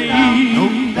with me.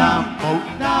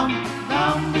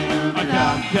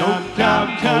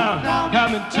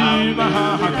 Come into my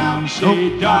heart. You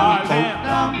say,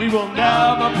 darling, we will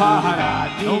never part. I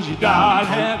need you,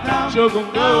 darling. So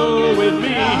come go with me.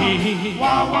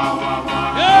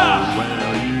 Yeah.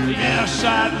 Yes, I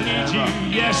need you.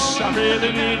 Yes, I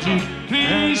really need you.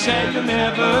 Please say you'll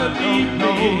never leave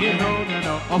me.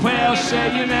 Oh, well,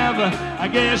 say you never. I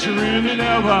guess you really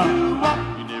never.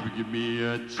 you never give me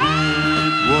a chance.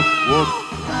 Whoop, whoop.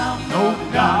 No,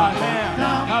 darling,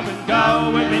 come and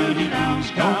go with me.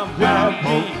 Please come with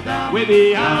me. Way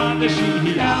beyond the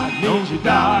sea, I need you,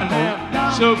 darling.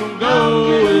 So come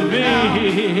go with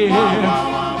me. Go,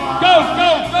 go,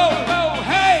 go, go.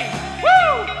 Hey,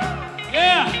 woo!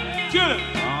 Yeah, good.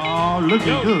 Oh, looking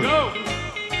Go, good. go.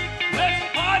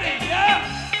 Let's party, yeah.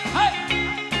 Hey.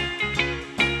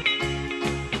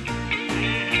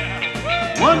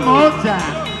 Yeah. One more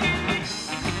time.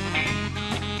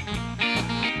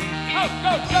 Go,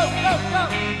 go, go, go, go.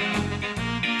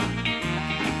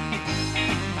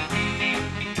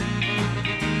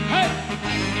 Hey.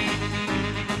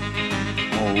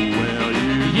 Oh, well, you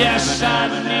Yes, I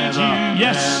need you.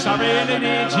 Yes, I really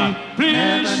need you.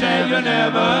 Please say you'll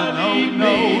never leave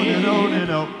me.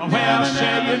 No. Well,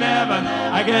 say you never.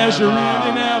 I guess you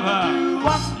really never.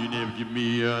 You never give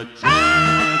me a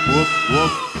chance. Whoop,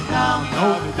 whoop. No,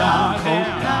 darling,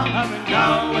 come and go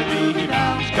with me.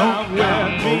 Please come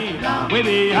with me. Way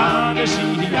beyond the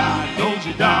sea, I need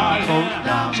you, darling.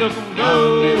 So come go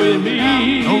with me.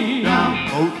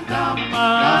 Come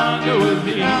on, go with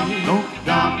me.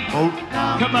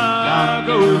 Come on,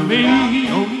 go with me.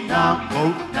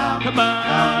 Come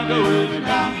on, go with me.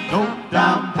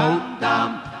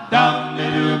 Dum de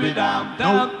doo be dum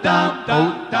dum dum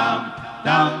dum dum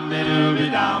dum de doo be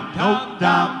dum dum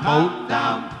dum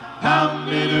dum dum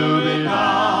de doo be dum.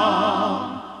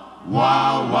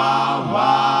 Wah wah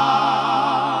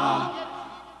wah.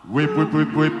 Whip, whip,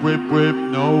 whip, whip, whip, whip,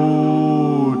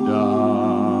 no doubt.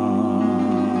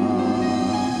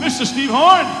 Mr. Steve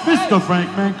Horn. Mr. Frank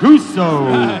Mancuso.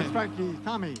 Yes, Frankie,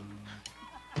 Tommy.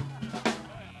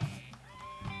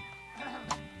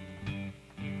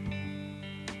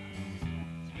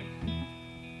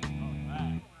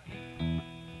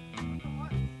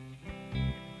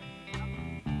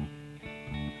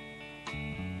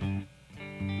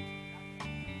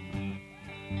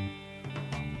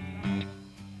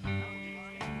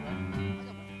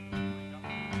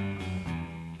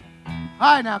 All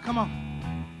right, now, come on.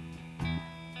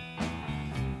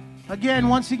 Again,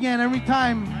 once again, every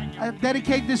time I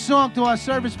dedicate this song to our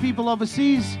service people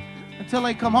overseas until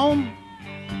they come home.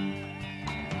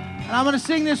 And I'm going to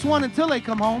sing this one until they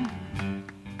come home.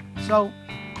 So,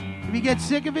 if you get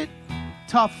sick of it,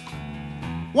 tough.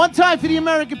 One time for the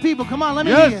American people. Come on, let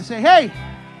me hear you. Say, hey,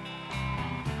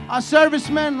 our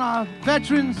servicemen, our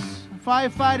veterans,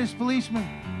 firefighters, policemen.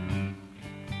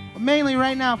 But mainly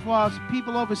right now for our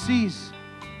people overseas.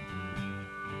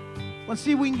 Let's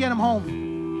see if we can get them home.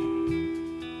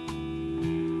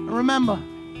 And remember,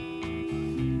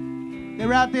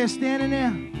 they're out there standing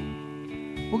there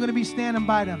We're going to be standing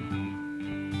by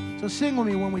them. So sing with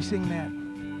me when we sing that.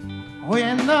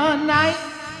 When the night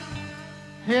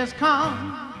has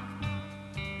come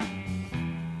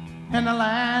and the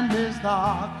land is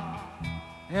dark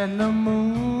and the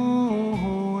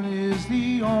moon is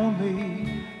the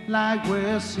only light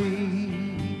we'll see.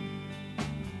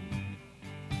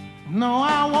 No,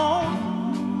 I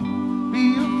won't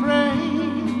be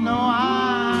afraid. No,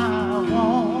 I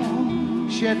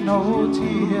won't shed no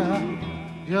tear.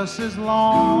 Just as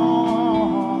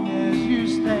long as you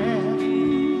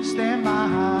stand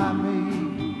by me.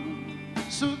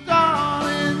 So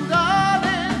darling,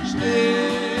 darling,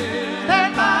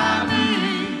 stand by me.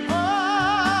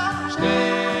 Oh,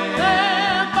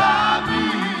 stand by me.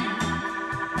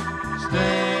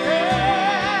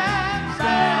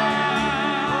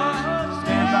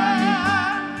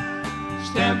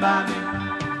 Stand by me.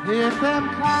 If them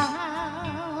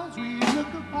clouds we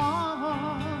look upon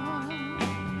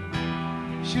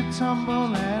should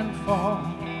tumble and fall,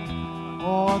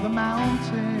 or the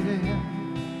mountain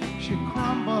should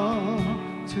crumble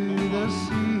to the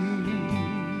sea.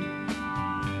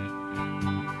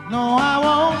 No, I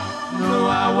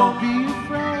won't be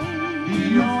afraid.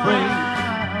 I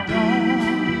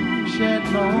won't shed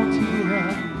no tear.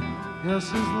 Just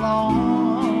as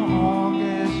long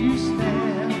as you stand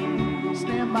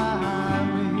by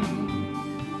me.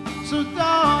 So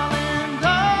darling,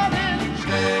 darling,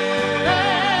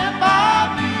 stand by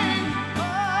me. Oh,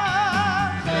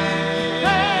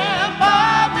 stand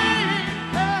by me.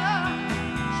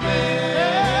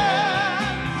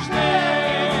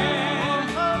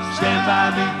 Stand by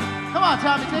me. Come on,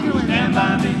 Tommy, take it away. Stand by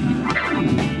me.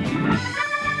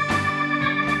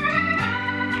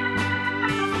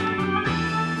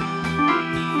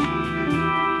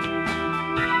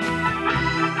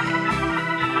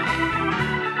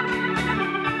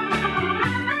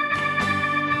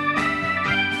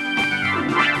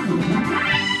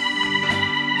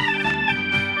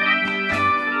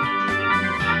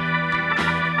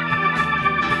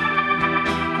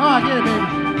 Oh, get it, baby.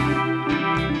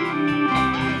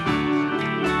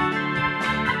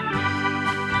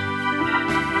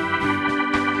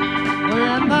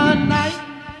 When the night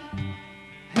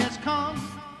has come,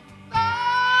 the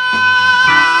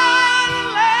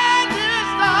land is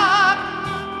dark,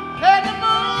 and the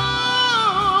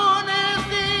moon is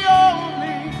the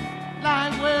only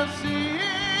light we'll see.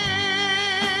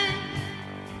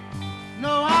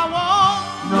 No, I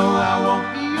won't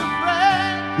be afraid.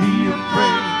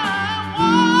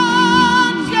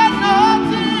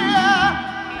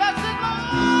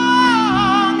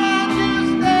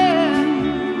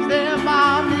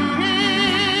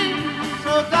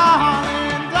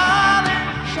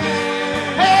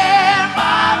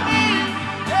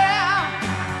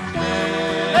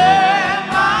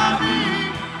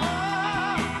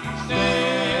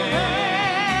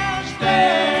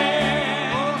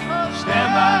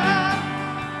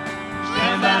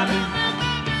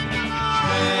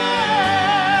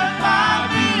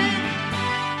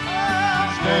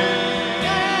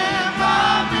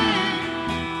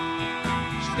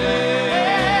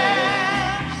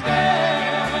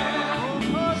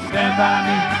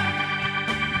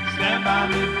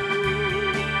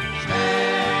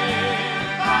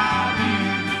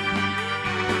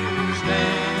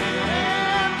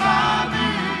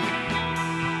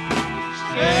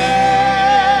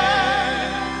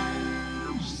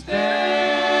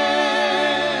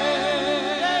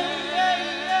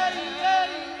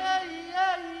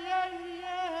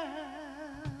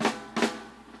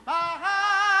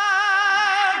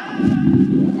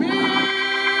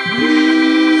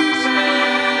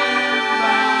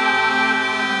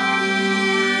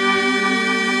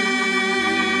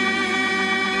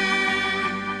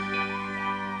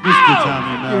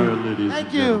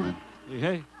 Thank you.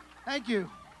 Hey. Thank you.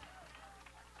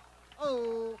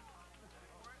 Oh.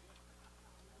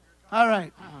 All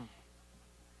right.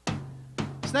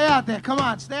 Stay out there. Come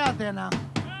on. Stay out there now.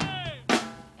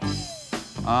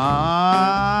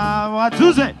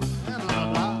 Tuesday.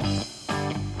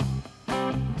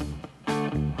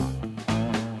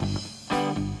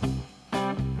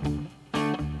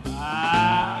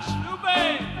 Snoopy.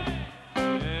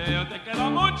 Yo te quiero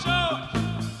mucho.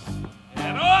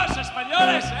 Héroes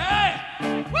españoles, ¿eh?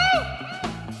 ¡Woo!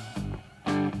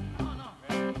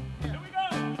 Here we go.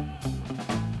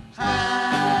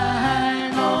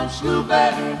 Hang on, Snoopy,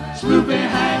 Snoopy,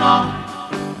 hang on.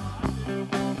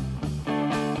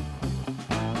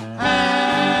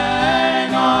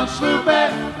 Hang on, Snoopy,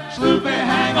 Snoopy,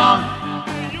 hang on.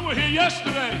 You were here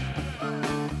yesterday.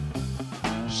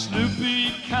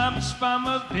 Snoopy comes from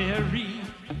a very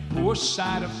poor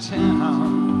side of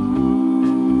town.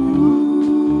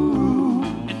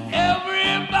 And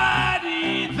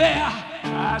everybody there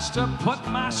tries to put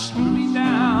my Snoopy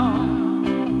down.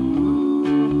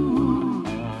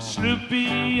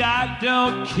 Snoopy, I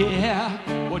don't care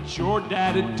what your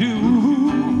daddy do.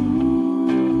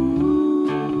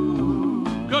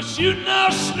 'Cause you know,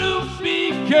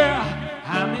 Snoopy, girl,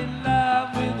 I'm in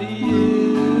love with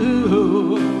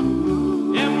you.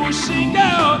 And we'll sing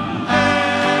out,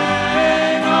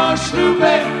 hang on,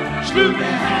 Snoopy, Snoopy,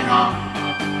 hang on.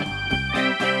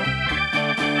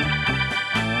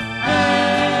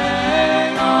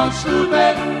 Hang on, Snoopy,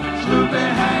 Snoopy,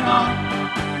 hang on.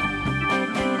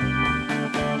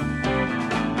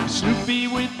 Snoopy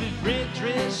with the red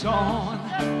dress on,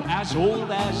 as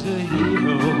old as the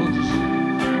hills.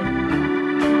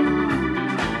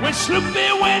 When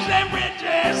Snoopy wears that red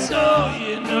dress, oh,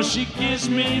 you know she gives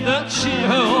me the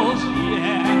chills,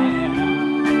 yeah.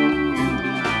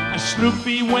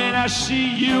 Snoopy, when I see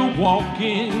you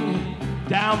walking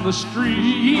down the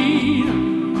street,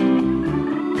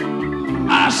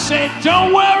 I say,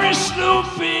 don't worry,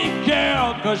 Snoopy,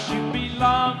 girl, 'cause you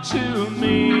belong to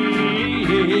me.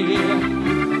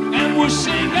 And we'll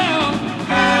sing out,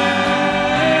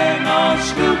 hang on,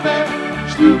 Snoopy,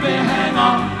 Snoopy, hang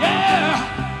on, yeah,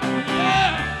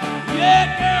 yeah, yeah,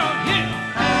 girl, yeah.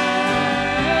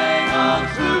 Hang on,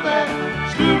 Snoopy,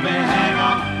 Snoopy, hang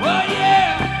on, well,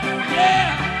 yeah, yeah,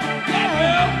 yeah,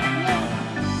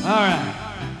 girl. All right,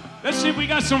 let's see if we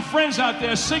got some friends out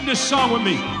there. Sing this song with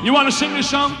me. You want to sing this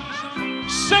song?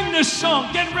 Sing this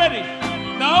song, get ready.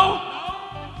 No?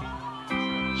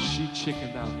 She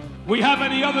chickened out. We have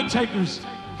any other takers?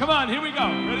 Come on, here we go.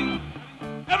 Ready?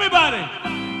 Everybody.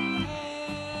 Hang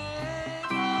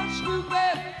on,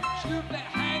 Snoopy, Snoopy,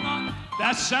 hang on.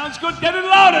 That sounds good. Get it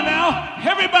louder now.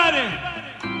 Everybody.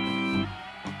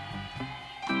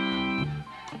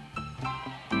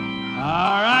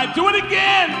 All right, do it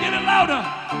again. Get it louder.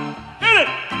 Hit it.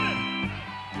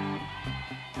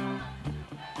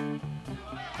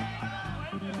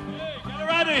 Get her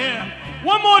out of here.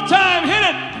 One more time. Hit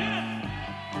it.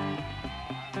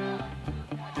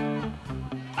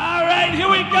 All right, here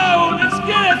we go. Let's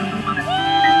get it.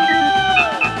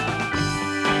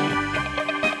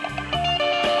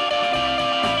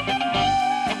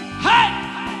 Hey!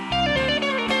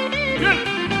 Good.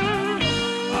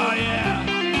 Oh, yeah.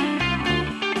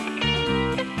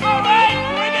 All right,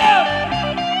 here we go.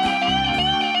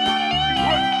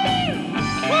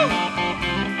 Woo!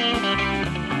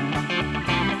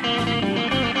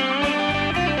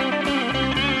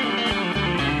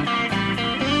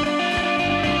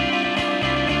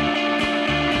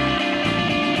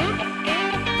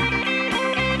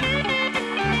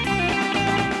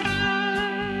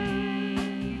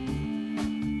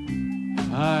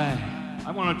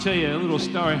 I want to tell you a little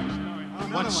story.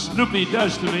 What Snoopy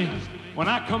does to me when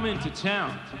I come into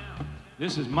town.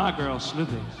 This is my girl,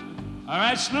 Snoopy. All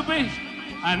right, Snoopy?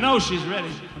 I know she's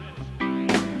ready.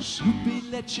 Snoopy,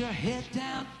 let your head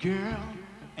down, girl,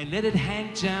 and let it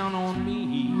hang down on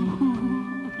me.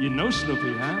 You know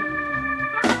Snoopy,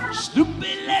 huh?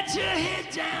 Snoopy, let your head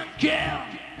down, girl,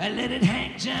 and let it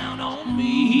hang down on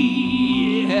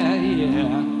me. Yeah,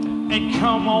 yeah. And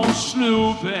come on,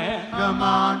 Snoopy. Come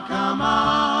on, come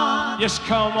on. Yes,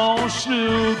 come on,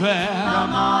 Snoopy.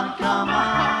 Come on, come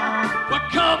on. Well,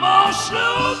 come on,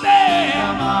 Snoopy.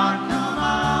 Come on, come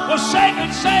on. Well, shake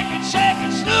it, shake it, shake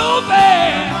it, Snoopy.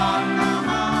 Come on, come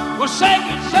on. Well, shake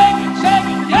it, shake it, shake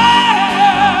it,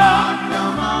 yeah.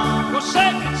 Come on, Well,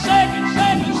 shake it, shake it,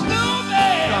 shake it,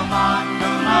 Snoopy. come on,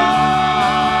 come on.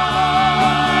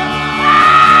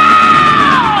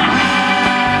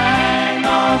 Hang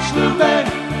on, Snoopy,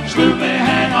 Snoopy,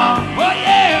 hang on. Oh,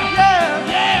 yeah.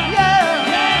 Yeah, Yeah, yeah,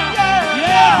 yeah,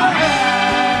 yeah.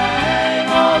 Hang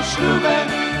on, Snoopy,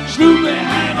 Snoopy,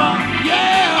 hang on.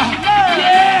 Yeah,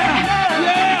 yeah,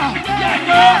 yeah, yeah,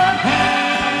 girl.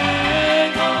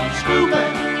 Hang on, Snoopy,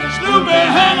 Snoopy,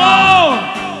 hang on.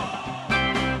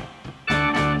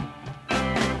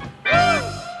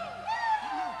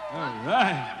 All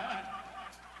right.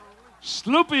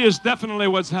 Snoopy is definitely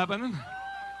what's happening.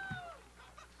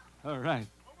 All right.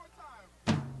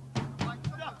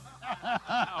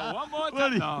 Oh, one more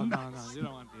time. No, no, no. You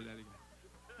don't want to do that again.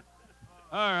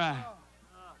 All right.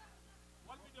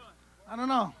 I don't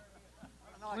know.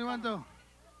 What do you want to do?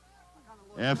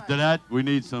 After that, we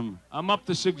need some. I'm up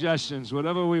to suggestions,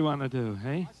 whatever we want to do,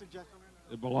 hey?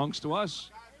 It belongs to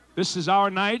us. This is our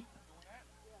night,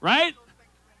 right?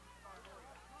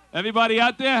 Everybody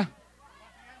out there?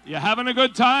 You're having a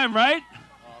good time, right?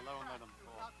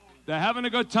 They're having a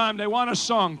good time. They want a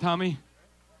song, Tommy.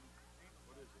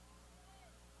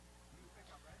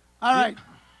 All right.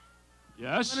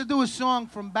 Yes? I'm going to do a song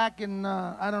from back in,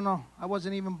 I don't know. I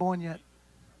wasn't even born yet.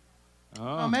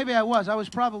 Oh. Oh, maybe I was. I was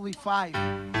probably 5.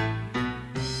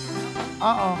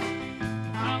 Uh-oh.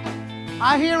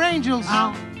 I hear angels.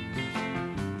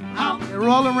 They're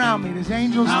all around me. There's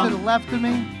angels to the left of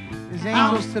me. There's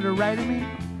angels to the right of me.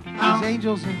 There's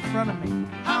angels in front of me.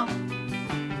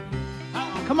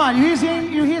 Come on, you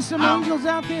hear some angels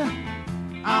out there?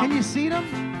 Can you see them?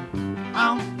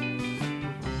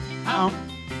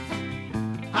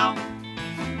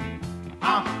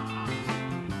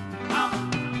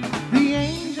 The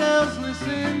angels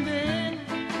listened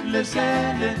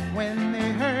when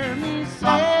they heard me say.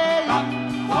 The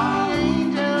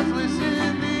angels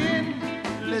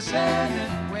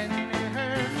listened when they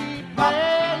heard me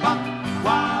pray.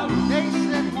 They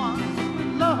said one with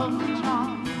love and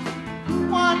charm,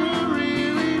 one who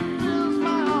really fills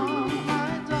my heart, my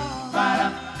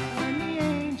darling. When the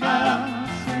angels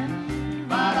send you,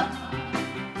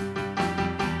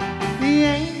 the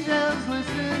angels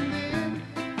listened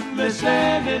the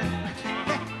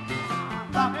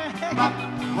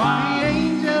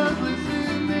angels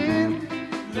listening,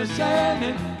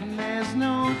 and there's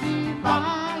no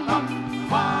denying.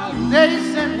 They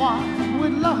sent one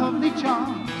with lovely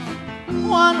charms,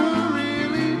 one who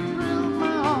really thrilled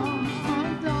my arms,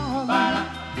 my darling.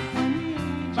 When the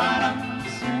angels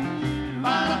sent you,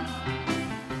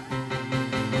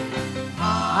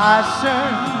 I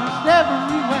searched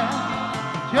everywhere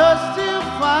just to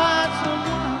find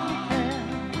someone who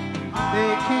cared.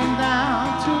 They came down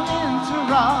to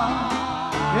interrupt,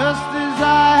 just as I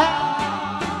had.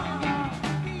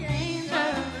 The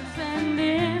angels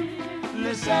listening,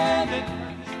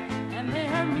 and they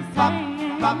heard me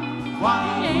singing. The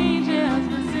angels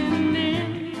listening,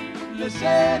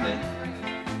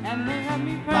 and they heard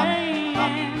me praying.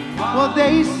 Well,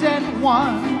 they sent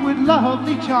one with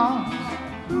lovely charms,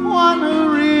 one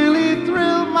who really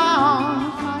thrilled my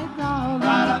arms, my darling.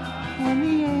 When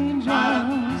the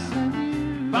angels sent you.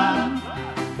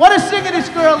 What a singer this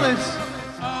girl is.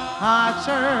 I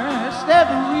searched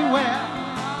everywhere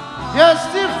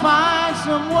just to find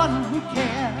someone who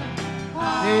cared.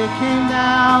 They came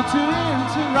down to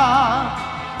interrupt,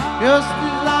 just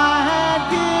as I had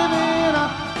given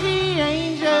up. The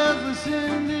angels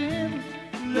listening,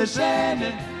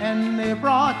 and they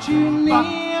brought you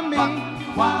near me.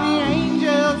 The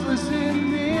angels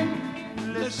listening,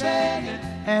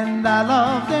 and I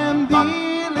love them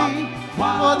dearly.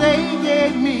 For they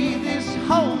gave me this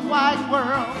whole wide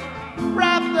world,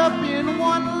 wrapped up in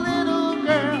one little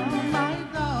girl, my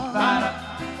darling.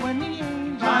 When the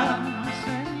angels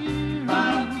send you.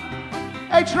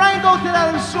 Hey, try and go to that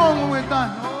other song when we're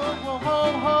done. Oh, ho,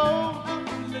 ho, ho.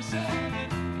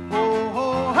 Oh,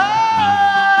 ho, ho.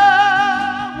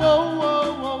 Whoa, whoa,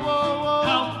 whoa, whoa, whoa.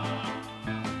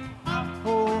 Oh,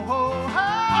 ho, ho.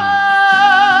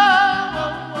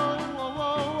 Whoa, whoa, whoa,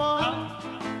 whoa, whoa.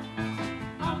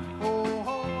 Oh,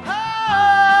 ho, ho.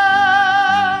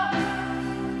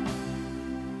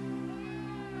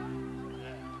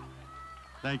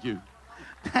 Thank you.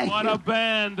 Thank What you. a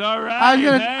band, all right.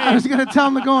 I was gonna tell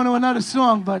him to go into another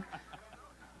song, but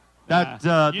That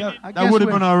I guess would have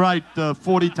we're- been all right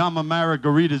 40 Tommy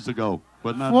Margaritas ago,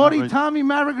 but not 40 not right. Tommy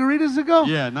Margaritas ago?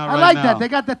 Yeah, not I right like now. that. They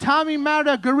got the Tommy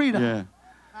Margarita. Yeah.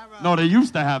 No, they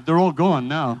used to have. They're all gone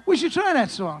now. We should try that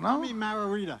song, no? Me,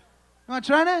 Margarita. You want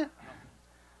to try that?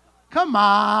 Come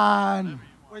on.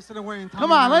 Wasted away in Tommy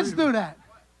Come on, let's Margaritaville. do that.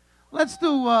 Let's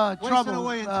do Wasted Trouble.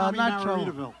 away in Tommy Not Trouble.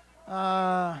 Margaritaville.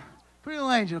 Pretty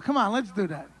Little Angel. Come on, let's do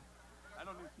that.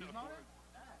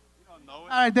 All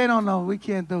right, they don't know. We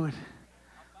can't do it.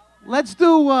 Let's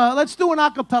do an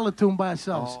acapella tune by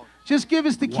ourselves. Just give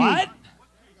us the key. What?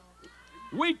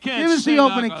 We can't Give us the sing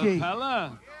opening key.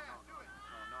 acapella.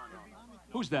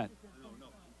 Who's that?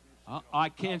 I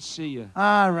can't see you.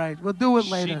 All right, we'll do it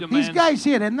She later. These demands- guys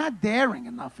here, they're not daring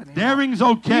enough anymore. Daring's They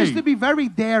okay. used to be very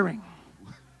daring.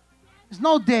 There's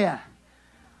no dare.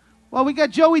 Well, we got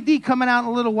Joey D coming out in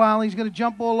a little while. He's going to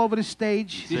jump all over the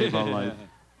stage. Save our life.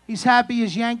 He's happy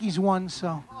his Yankees won,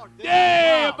 so.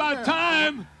 Yay, about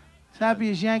time. He's happy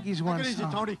his Yankees won. Take it easy,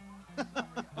 So. Tony.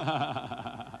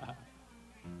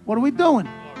 What are we doing?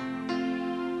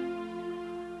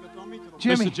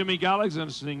 Jimmy. Mr. Jimmy Gallagher's going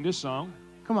to sing this song.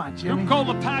 Come on, Jimmy. Group called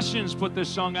The Passions put this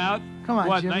song out. Come on,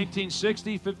 what, Jimmy.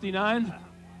 1960, 59?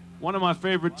 One of my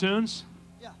favorite tunes.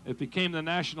 It became the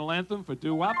national anthem for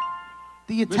doo-wop.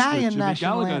 The Mr. Italian Jimmy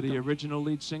national Gallagher, anthem. the original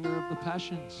lead singer of The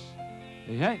Passions.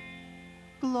 Hey, hey.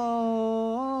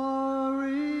 Gloria,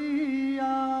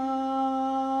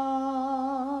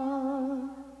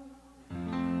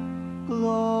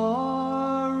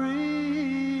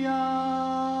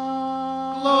 Gloria,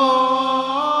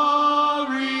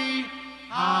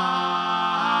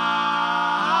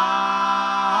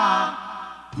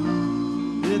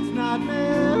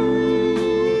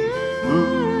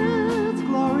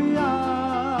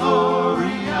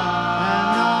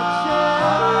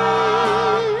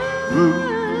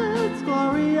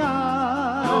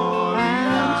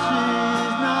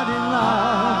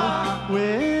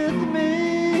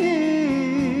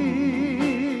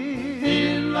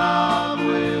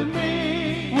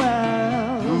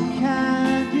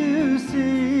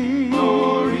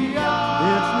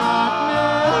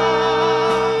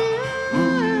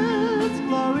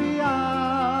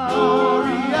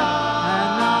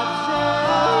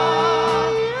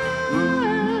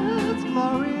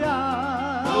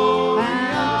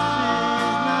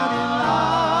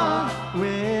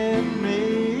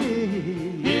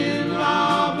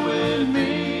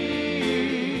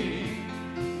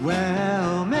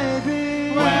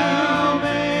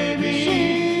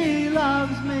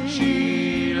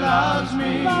 She loves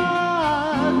me.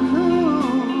 But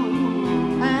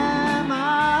who am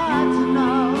I to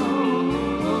know?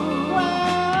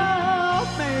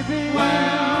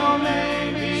 Well,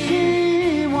 maybe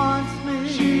she wants me.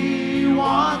 She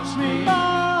wants me.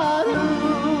 But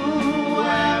who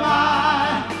am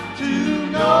I to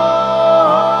know?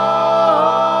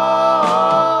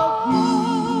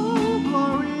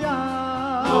 Gloria,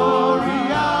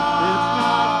 Gloria,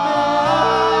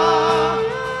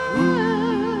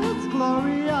 it's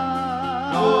Gloria,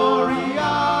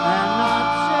 Gloria, and not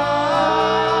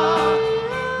Cher.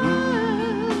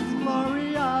 It's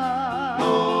Gloria,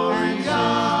 and she's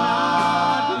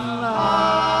not in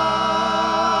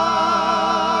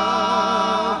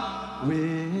love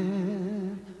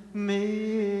with me.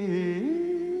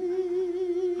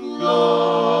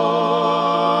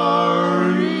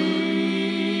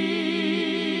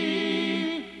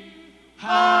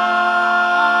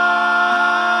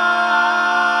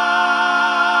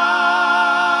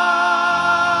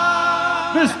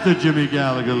 Mr. Jimmy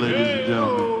Gallagher, ladies and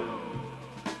gentlemen.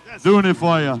 Doing it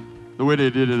for you the way they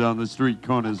did it on the street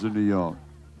corners of New York.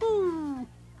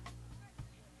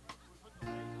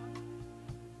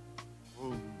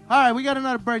 All right, we got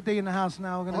another birthday in the house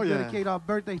now. We're going to Oh, yeah. dedicate our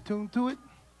birthday tune to it.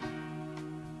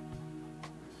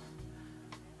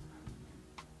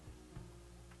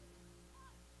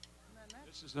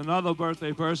 This is another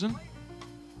birthday person.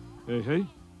 Hey, hey.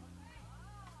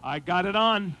 I got it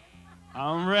on.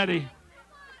 I'm ready.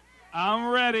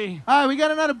 I'm ready. All right, we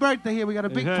got another birthday here. We got a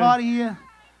big Hey. party here.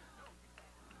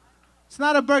 It's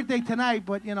not a birthday tonight,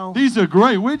 but, you know, These are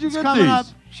great. Where'd you it's get coming up.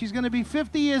 these? She's going to be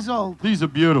 50 years old. These are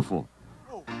beautiful.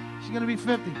 She's going to be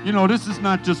 50. You know, this is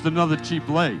not just another cheap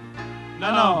lay.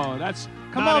 No, that's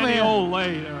Come not over any here. old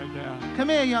lady right there. Come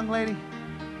here, young lady.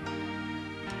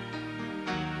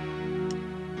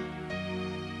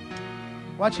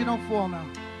 Watch you don't fall now.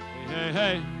 Hey,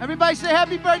 hey. Everybody say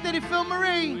happy birthday to Phil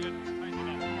Marie.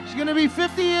 She's going to be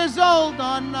 50 years old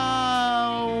on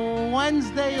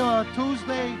Wednesday or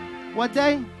Tuesday. What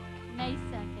day? May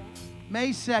 2nd. May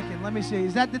 2nd. Let me see.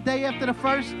 Is that the day after the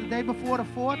 1st? The day before the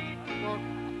 4th?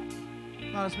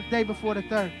 No, it's the day before the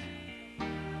 3rd.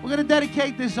 We're going to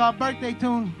dedicate this our birthday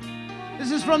tune.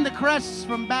 This is from the Crests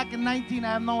from back in 19.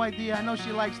 I have no idea. I know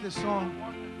she likes this song.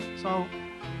 So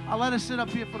I'll let her sit up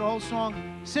here for the whole song.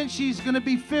 Since she's going to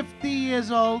be 50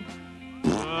 years old.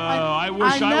 I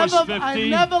wish I was 50. I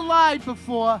never lied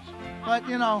before, but,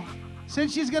 you know,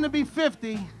 since she's going to be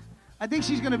 50, I think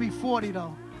she's going to be 40,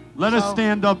 though. Let us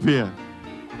stand up here.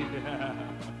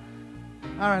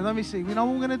 All right, let me see. You know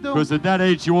what we're going to do? Because at that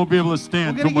age, you won't be able to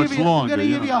stand too much longer. We're going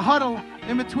to give you a huddle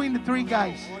in between the three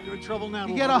guys. Oh, you're in trouble now.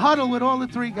 You get a huddle with all the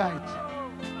three guys.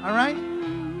 All right?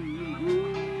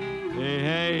 Hey,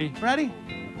 hey. Ready?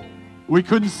 We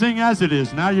couldn't sing as it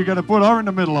is. Now you got to put her in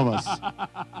the middle of us.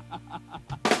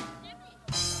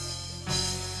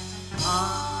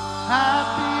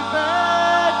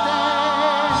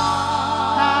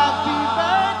 Happy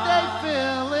birthday,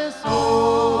 Phyllis.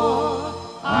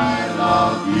 Oh, I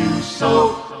love you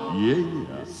so.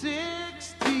 Yeah.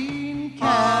 16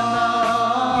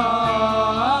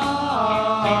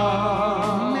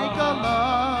 candles make a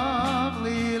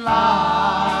lovely light.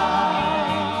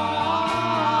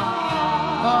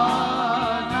 A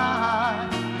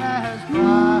night as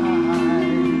bright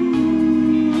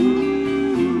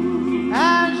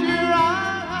as your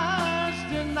eyes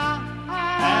tonight.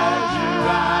 As your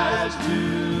eyes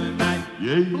tonight.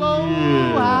 Yeah. Blow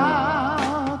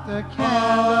out the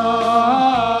candle.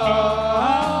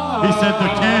 He said the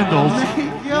candles.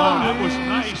 Make your Wow, that was wish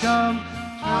nice. come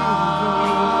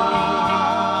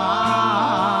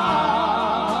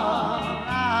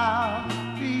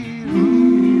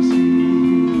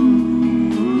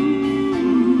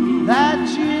true. That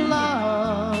you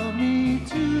love me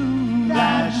too.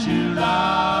 That you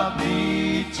love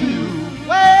me too.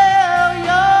 Well,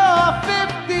 you're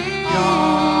 50. You're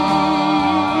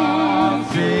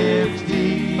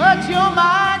 50. But you're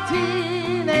my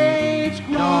teenage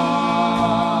queen. You're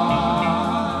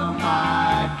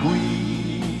my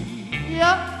queen.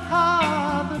 You're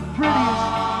the prettiest,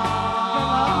 the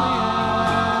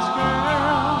loveliest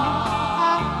girl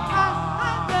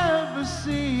I've ever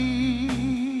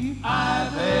seen.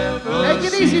 I've ever Take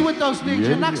it easy with those things.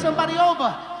 You knock Yeah. somebody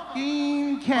over.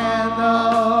 Green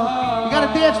candle. You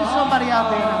gotta dance with somebody out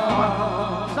there now. Come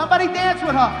on. Somebody dance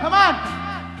with her. Come on.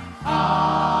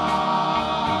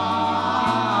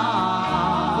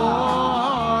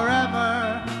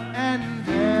 Forever and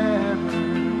ever.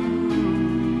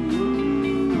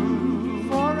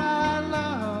 For I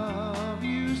love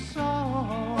you so.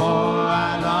 For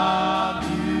I love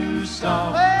you so.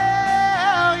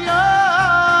 Well,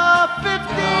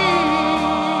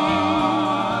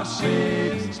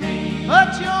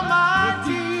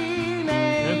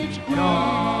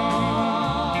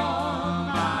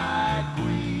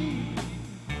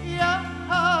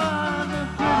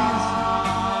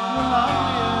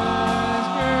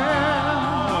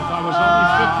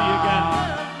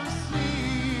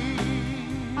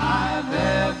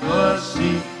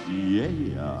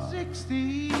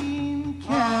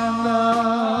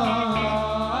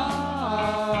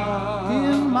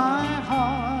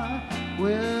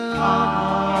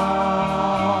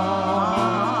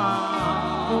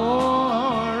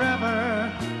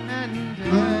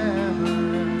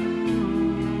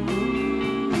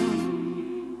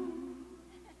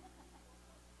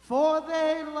 for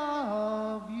they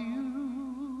love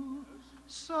you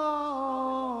so.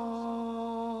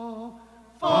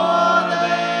 For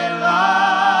they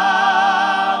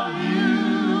love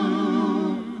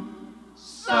you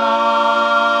so.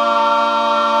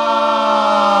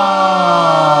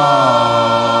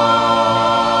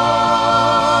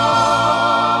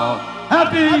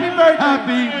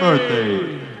 Happy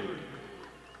birthday.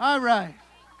 All right.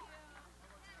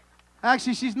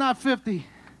 Actually, she's not 50.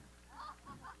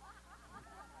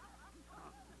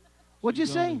 What'd you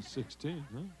say? 16,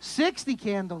 huh? 60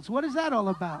 candles. What is that all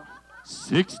about?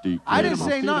 60. I didn't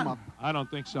say none. I don't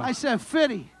think so. I said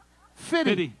 50. 50.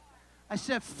 50. I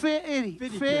said 50.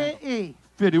 50.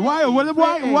 50.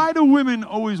 Why do women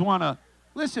always want to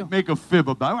Listen. make a fib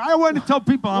about it? I want to tell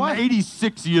people Why- I'm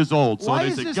 86 years old, so Why they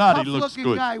is say, this God, he looks tough-looking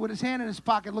good. guy with his hand in his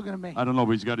pocket looking at me? I don't know,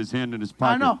 but he's got his hand in his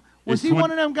pocket. I know. Was It's he one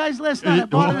of them guys last night that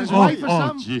brought in his wife or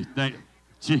something?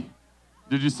 Gee.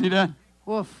 Did you see that?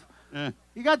 Woof. Yeah.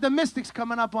 You got the Mystics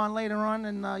coming up on later on,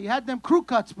 and you had them crew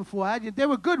cuts before. They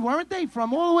were good, weren't they?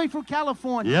 From all the way from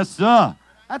California. Yes, sir.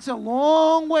 That's a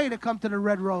long way to come to the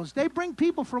Red Rose. They bring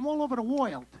people from all over the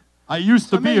world. I used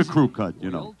to be a amazing. crew cut, you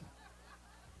know.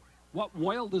 What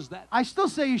wild is that? I still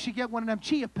say you should get one of them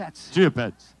chia pets. Chia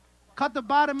pets. Cut the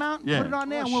bottom out and Yeah. put it on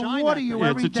there, Oh, and we'll shine water that you thing. Yeah,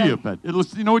 every it's a day. chia pet. It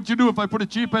looks. You know what you do if I put a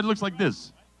chia pet? It looks like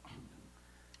this.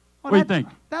 Well, What do you that- think?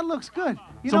 That looks good. You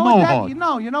It's a know what mohawk.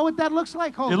 you know what that looks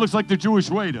like? Hold It it. looks like the Jewish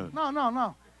waiter.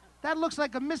 No. That looks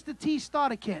like a Mr. T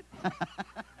starter kit.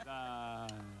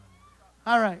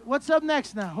 All right, what's up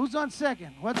next now? Who's on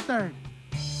second? What's third?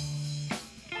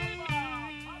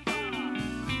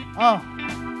 Oh,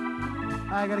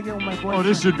 I gotta get with my boyfriend. Oh,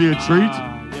 this should be a treat.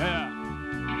 Yeah.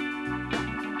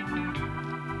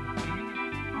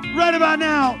 Right about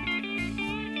now,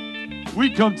 we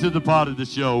come to the part of the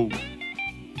show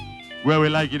where we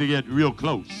like you to get real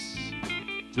close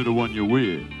to the one you're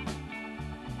with,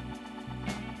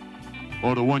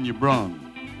 or the one you brung,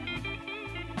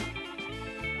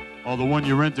 or the one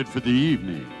you rented for the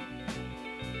evening.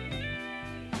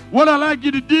 What I like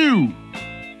you to do.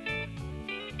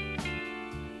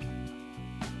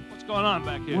 What's going on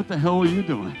back here? What the hell are you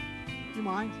doing? You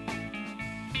mind?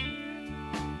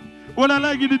 What I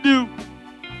like you to do,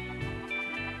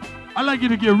 I like you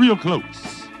to get real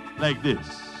close, like this.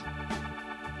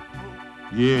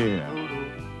 Yeah.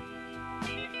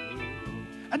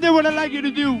 And then what I like you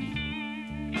to do,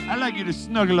 I like you to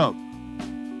snuggle up.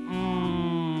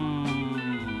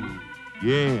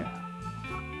 Yeah.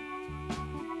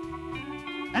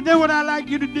 And then what I like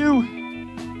you to do,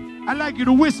 I like you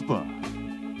to whisper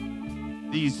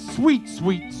these sweet,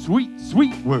 sweet, sweet,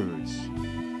 sweet words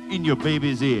in your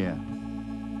baby's ear.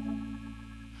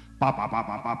 Papa,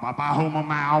 papa, papa, papa, ho, ma,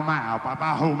 mow, mow,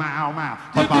 papa, ho, mow, mow,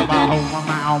 papa, ho, ma,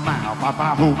 mow, mow,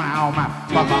 papa, ho, mow, mow,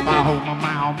 papa, ho, ma,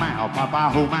 mow, mow, papa,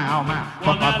 ho, mow, mow,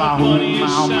 papa, ho, mow,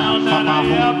 mow,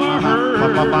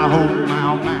 papa, ho,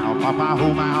 mow, mow, papa, ho,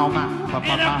 mow, mow,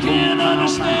 papa, And I can't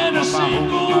understand a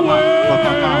single word.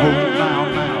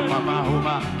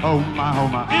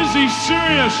 Is he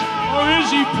serious or is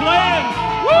he playing?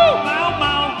 Woo! Mow,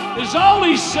 mow is all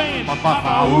he's saying. Papa,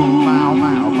 ho, mow,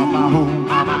 mow, papa, ho, mow,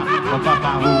 mow,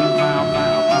 papa, ho, mow,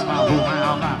 mow, papa, ho, mow,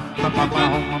 mow, papa, ho,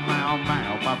 mow,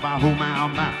 mow, papa, ho, mow,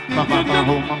 mow, papa,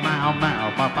 ho, mow,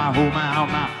 mow, papa, ho, mow,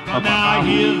 mow. Now I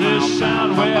hear this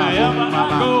sound wherever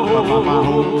I go.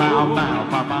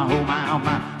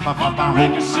 On the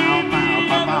record scene,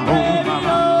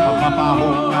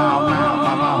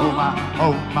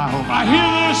 I hear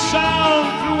this sound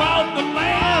throughout the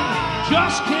land.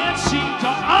 Just can't seem to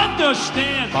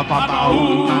understand.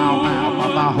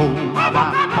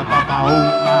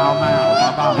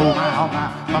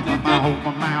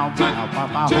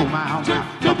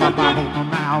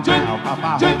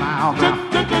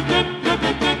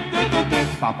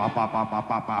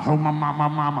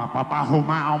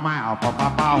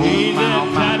 Hey there,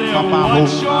 Daddy,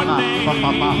 what's your name?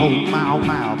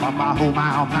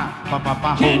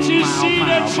 Can't you see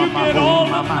that you get all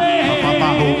the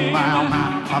blame?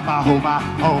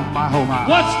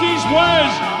 What's these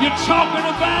words you're talking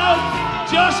about?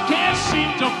 Just can't seem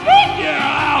to figure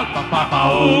out.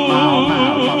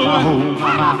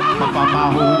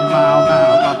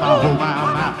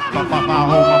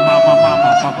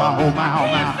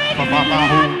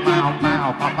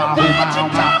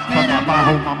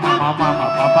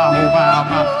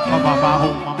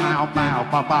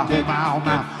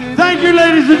 Thank you,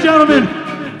 ladies and gentlemen.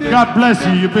 God bless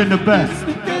you. You've been the best.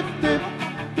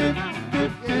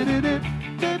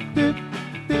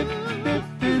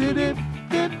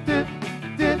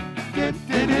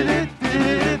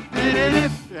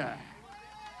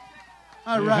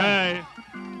 All right. Hey.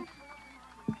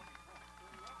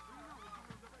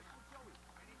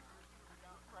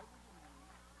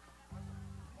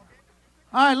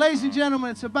 All right, ladies and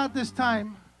gentlemen, it's about this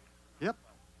time. Yep.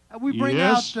 We bring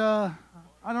Yes. out,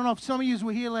 I don't know if some of you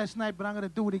were here last night, but I'm going to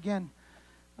do it again.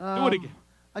 Do it again.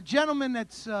 A gentleman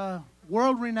that's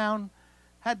world-renowned,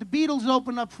 had the Beatles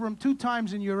open up for him 2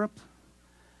 times in Europe.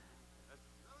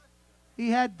 He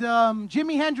had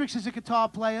Jimi Hendrix as a guitar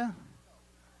player.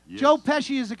 Yes. Joe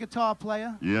Pesci as a guitar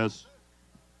player. Yes.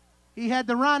 He had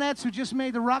the Ronettes, who just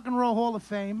made the Rock and Roll Hall of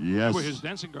Fame. They Yes. were his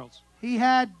dancing girls. He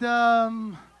had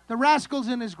the Rascals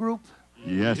in his group.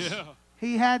 Yes. Yeah.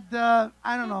 He had,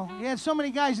 I don't know, he had so many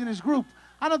guys in his group.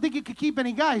 I don't think he could keep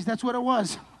any guys. That's what it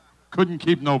was. Couldn't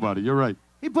keep nobody. You're right.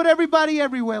 He put everybody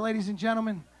everywhere, ladies and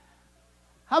gentlemen.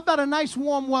 How about a nice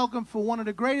warm welcome for one of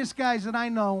the greatest guys that I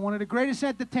know, one of the greatest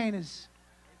entertainers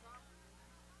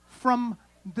from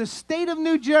the state of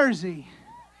New Jersey,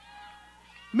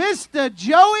 Mr.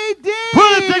 Joey D.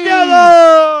 Put it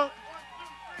together!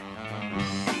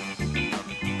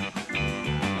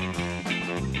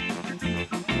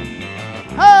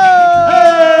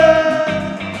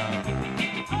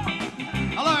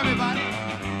 Hello, everybody.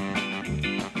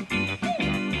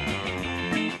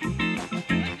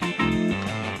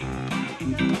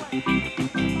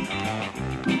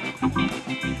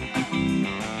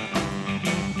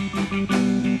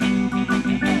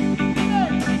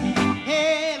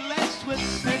 Hey, let's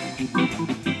twist it.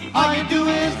 All you do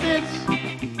is this.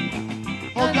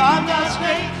 Hold your arm down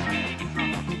straight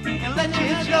and let your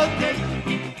hips rotate.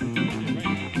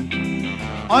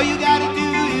 All you gotta do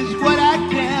is what I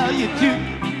tell you to.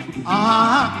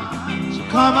 So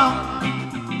come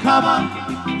on,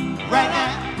 right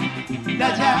now.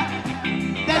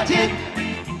 That's it.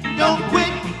 Don't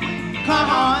quit. Come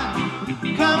on.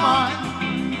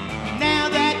 Now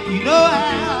that you know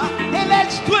how, hey,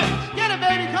 let's twist. Get it,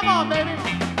 baby. Come on, baby.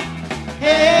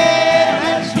 Hey,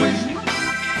 let's twist.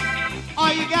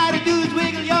 All you gotta do is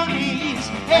wiggle your knees.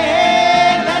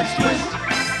 Hey, let's twist.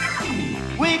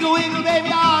 Wiggle, wiggle, baby,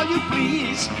 all you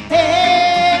please.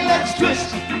 Hey, let's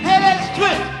twist. Hey, let's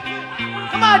twist.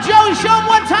 Come on, Joey. Show him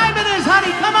what time it is,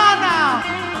 honey. Come on now.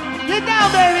 Get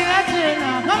down, baby. That's it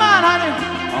now. Come on, honey.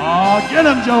 Oh, get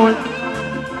him, Joey.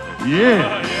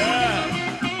 Yeah.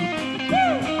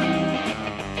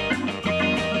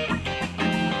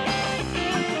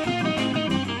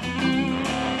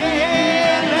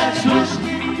 Hey, let's twist.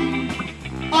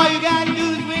 All you gotta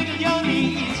do is wiggle your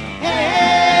knees.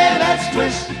 Hey, let's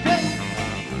twist.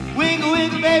 Wiggle,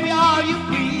 wiggle, baby, all you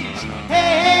please.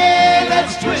 Hey,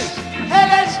 let's twist. Hey,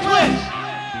 let's twist.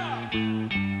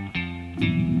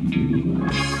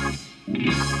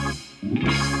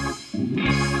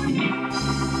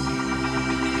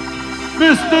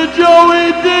 Mr.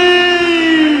 Joey D.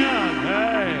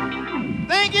 Hey.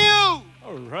 Thank you.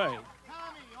 All right.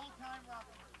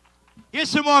 Here's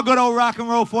some more good old rock and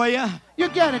roll for you. You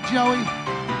get it, Joey.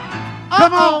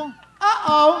 Come on.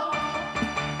 Uh-oh.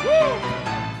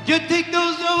 Just take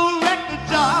those old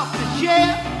records off the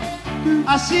shelf.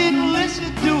 I sit and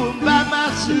listen to them by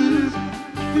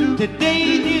myself.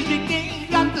 Today's music ain't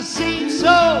got the same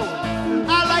soul.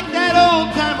 I like that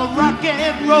old time of rock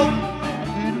and roll.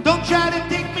 Don't try to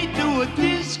take me to a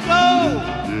disco.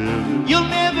 You'll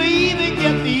never even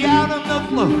get me out on the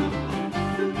floor.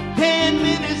 10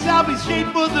 minutes, I'll be straight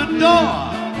for the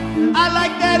door. I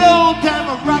like that old time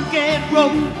of rock and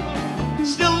roll.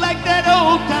 Still like that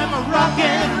old time of rock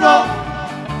and roll.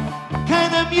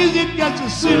 Kind of music got to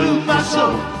soothe my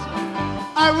soul.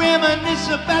 I reminisce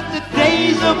about the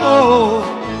days of old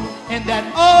and that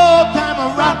old time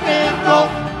of rock and roll.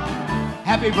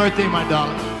 Happy birthday, my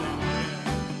darling.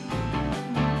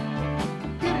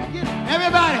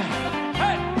 Everybody.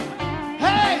 Hey.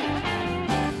 Hey.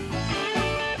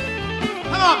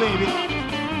 Come on, baby.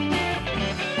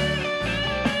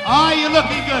 Oh, you're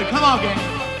looking good. Come on, gang.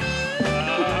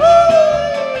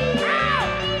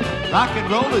 Rock and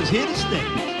roll is here to stay.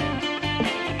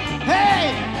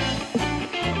 Hey!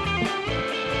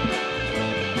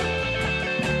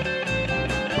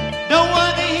 Don't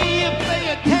want to hear you play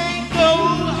a tango.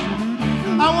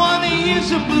 I want to hear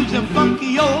some blues and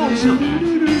funky old soul.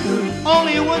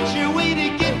 Only wants your way to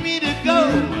get me to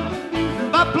go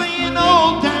by playing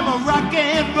old time of rock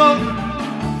and roll.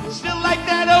 Still like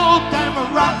that old time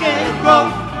of rock and roll.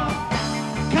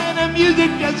 Kind of music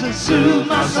doesn't soothe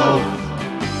my soul.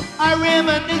 I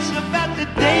reminisce about the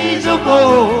days of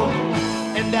old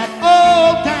and that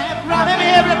old time rock. Let me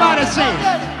hear everybody say it.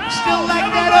 Still like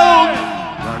that old.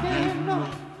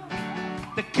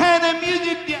 The kind of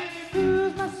music that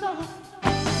soothes my soul.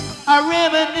 I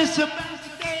reminisce about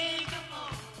the days of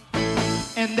old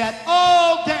and that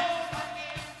old time.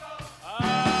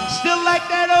 Still like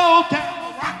that old time.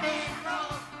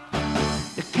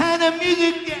 The kind of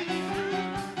music that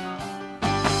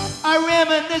I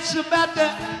reminisce about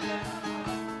that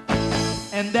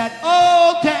and that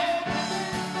old time.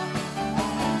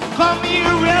 Call me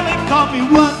a relic, call me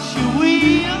what you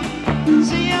will.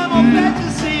 See, I'm a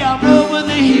legend, see, I'm over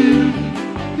the hill.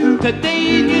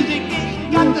 Today's music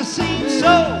ain't got the same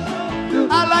soul.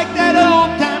 I like that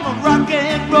old time of rock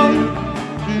and roll.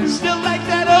 Still like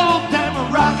that old time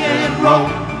of rock and roll.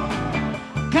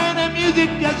 Kind of music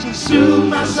doesn't soothe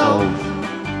my soul.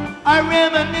 I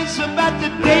reminisce about the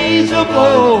days of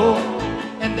old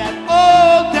and that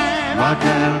old time rock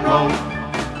and roll.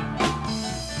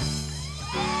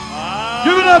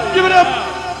 Give it up,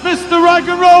 Mr. Rock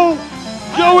and Roll,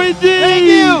 Joey D. Thank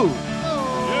you.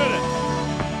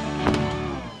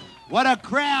 What a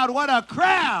crowd, what a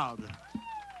crowd.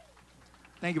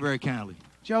 Thank you very kindly.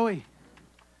 Joey,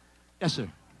 Yes, sir.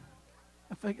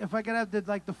 if I could have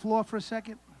the floor for a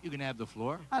second. You can have the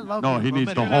floor. I love No, it. he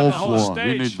needs the have the whole whole floor. He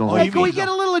stage. needs the Oh, whole Hey, you can we mean get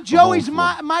a little of the whole Joey's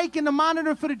floor. mic and the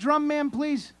monitor for the drum man,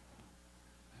 please?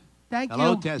 Thank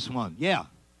Hello, you. test one. Yeah.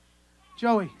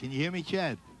 Joey, Can you hear me,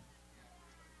 Chad?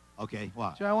 Okay,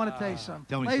 what? Joey, I want to tell you something.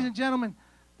 Tell me Ladies something. and gentlemen,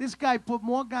 this guy put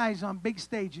more guys on big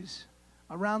stages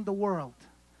around the world.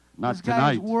 Not This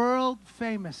guy is tonight. world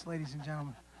famous, ladies and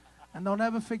gentlemen. And don't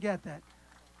ever forget that.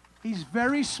 He's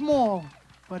very small,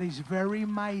 but he's very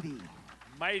mighty.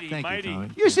 Mighty, Thank mighty. you, Tommy.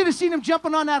 You should have seen him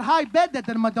jumping on that high bed that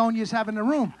the Madonias have in the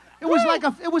room. It was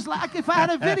like if I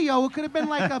had a video, it could have been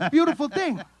like a beautiful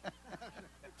thing.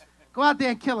 Go out there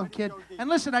and kill him, kid. And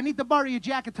listen, I need to borrow your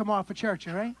jacket tomorrow for church,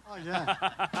 all right? Oh, yeah.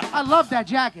 I love that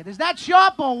jacket. Is that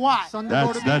sharp or what?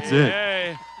 That's it.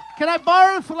 Hey. Can I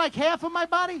borrow it for like half of my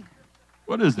body?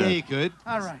 What is Yeah, you that? could.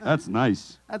 All right. That's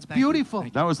nice. That's Thank you. beautiful.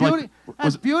 Thank That was Beauty- like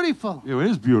That's beautiful. it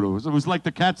is beautiful. It was like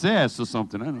the cat's ass or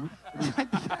something. I don't know.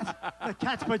 The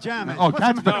cat's pajamas. Oh,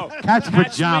 cat's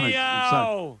pajamas. I'm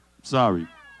Meow. sorry.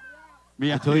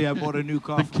 Me, I told you I bought a new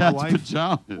car the for my cat's wife.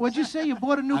 pajamas. What'd you say? You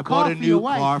bought a new I car bought a for your new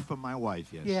wife? car for my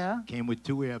wife, yes. Yeah. Came with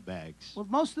 2 airbags. Well,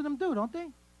 most of them do, don't they?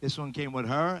 This one came with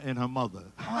her and her mother.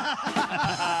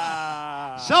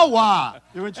 So what?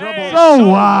 You're in trouble. Hey, So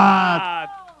what?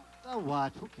 So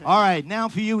what? Okay. All right, now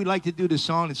for you, we'd like to do the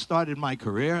song that started my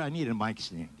career. I need a mic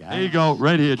stand, guys. There you go,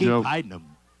 right here, Keep Joe. hiding them.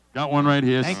 Got one right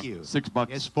here. Thank you. $6.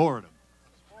 Yes, 4 of them.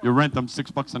 You rent them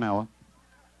 $6 an hour.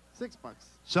 $6.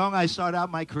 Song I started out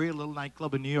my career, a little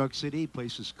nightclub in New York City.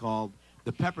 Place is called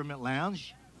the Peppermint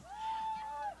Lounge.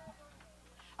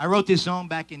 I wrote this song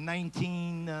back in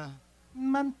became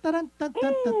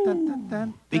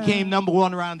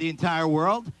 #1 around the entire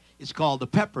world. It's called the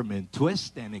Peppermint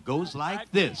Twist, and it goes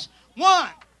like this. 1,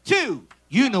 2,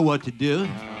 you know what to do.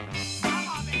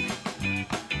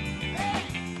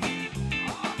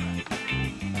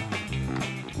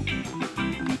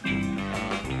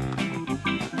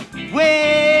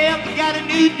 Well, we got a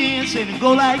new dance and it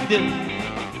go like this.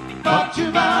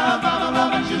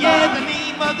 Yeah, the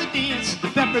name of the dance, the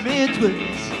Peppermint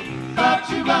Twist.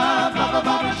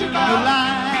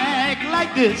 You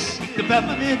like this, the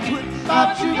Peppermint Twist.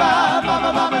 Yeah,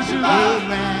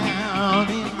 round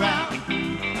and round,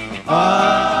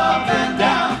 up and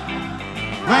down,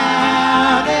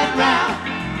 round and round,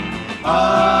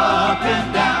 up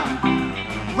and down,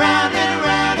 round and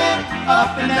round and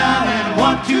up and down, and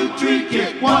 1, 2, 3,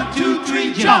 kick, 1, 2,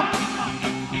 3, jump.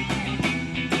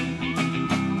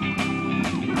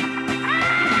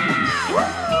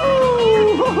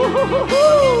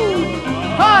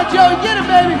 Hi, Joey, get it,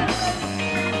 baby.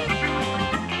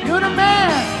 You're the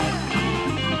man.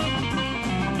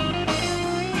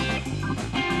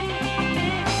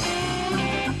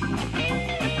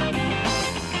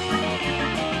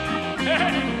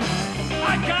 I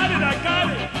got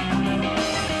it.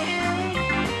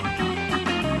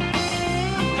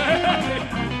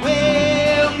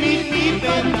 Well, meet me,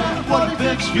 baby, on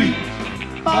 45th Street.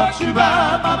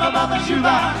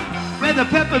 Where the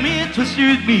Peppermint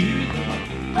Twisters meet.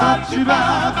 You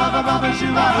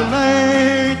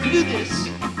learn to do this,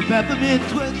 the Peppermint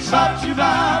Twist. So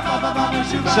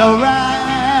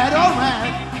right,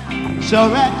 alright. So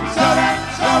right.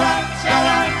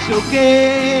 It's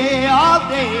okay all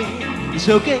day. It's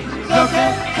okay.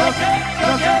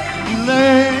 You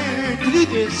learn to do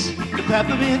this, the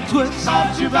Peppermint Twist.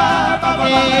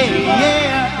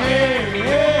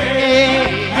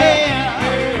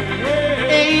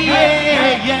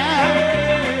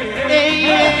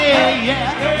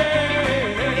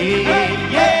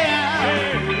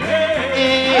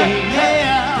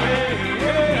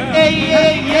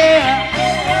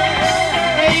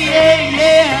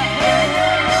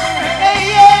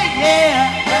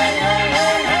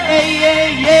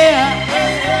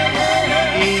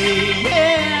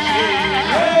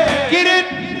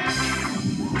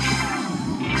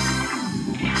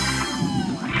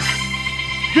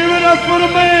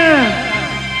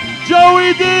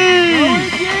 Joey D!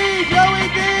 Joey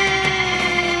D!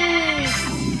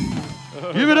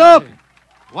 Give it up!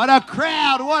 What a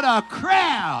crowd, what a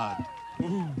crowd.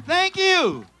 Thank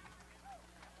you.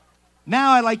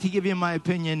 Now I'd like to give you my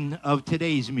opinion of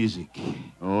today's music.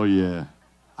 Oh, yeah.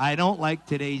 I don't like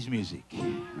today's music.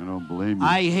 I don't blame you.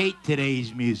 I hate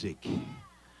today's music.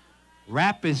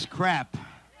 Rap is crap.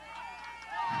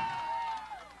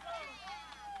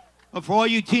 But for all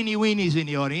you teeny weenies in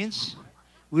the audience,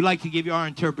 we'd like to give you our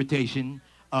interpretation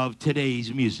of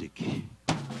today's music.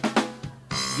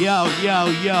 Yo, yo,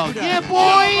 yo. Yeah,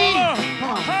 boy!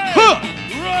 Huh.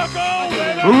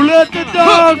 Who let the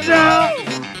dogs out?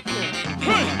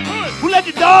 Who let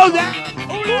the dogs out?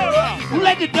 Who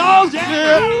let the dogs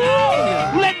out?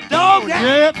 Who let the dogs out?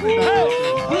 Yep. Who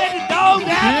let the dogs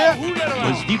out? Yep.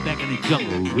 Was deep back in the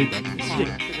jungle with the sick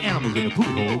animals in the pool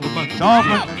hole, the monkeys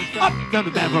dolphin. Up down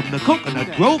the back from the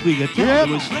coconut grove, he got yep.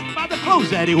 Was slick by the clothes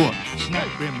that he wore. Snap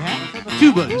brim hat,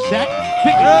 two-button sack,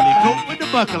 piccadilly coat with the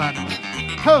buckle on it.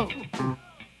 Ho!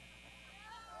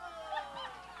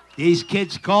 These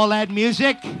kids call that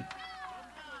music.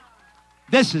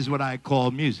 This is what I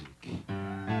call music.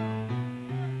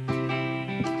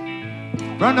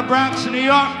 From the Bronx, New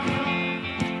York,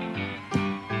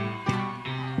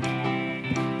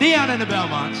 Dion and the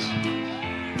Belmonts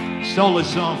stole a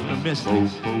song from the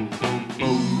Mystics.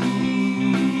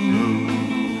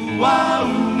 Wow.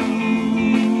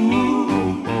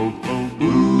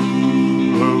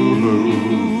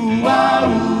 Wow.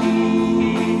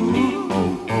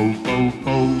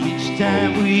 Each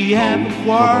time we have a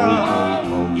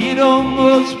quarrel, it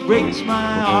almost breaks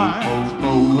my heart,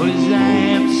 'cause I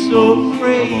am so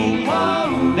afraid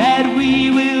that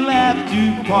we will have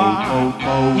to part.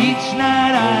 Each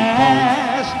night I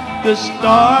ask the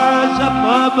stars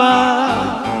up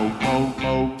above.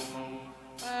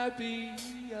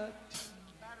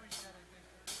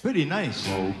 Pretty nice.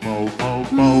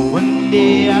 One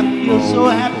day I feel so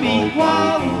happy,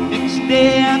 next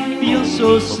day I feel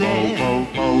so sad.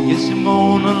 Guess I'm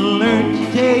gonna learn to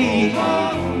take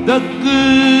the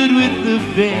good with the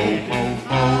bad.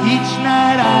 Each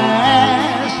night I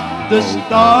ask the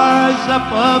stars up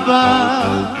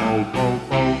above.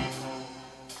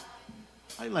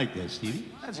 I like that, Stevie.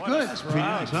 That's good. That's pretty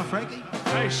nice, huh, Frankie?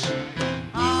 Nice.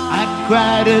 I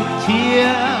cried a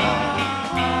tear,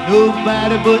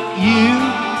 nobody but you.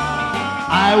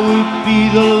 I would be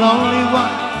the lonely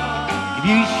one if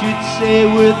you should say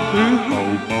we're through.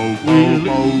 Well,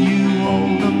 if you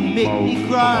wanna make me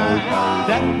cry,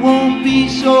 that won't be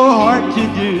so hard to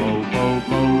do.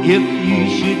 If you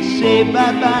should say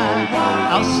bye-bye,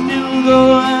 I'll still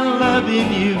go on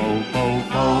loving you.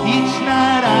 Each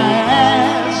night I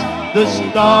ask the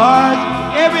stars,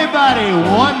 everybody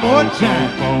one more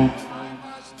time.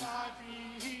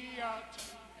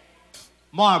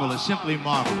 Marvelous, simply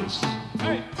marvelous.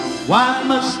 Why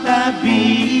must I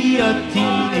be a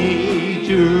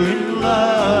teenager in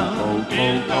love?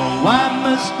 Why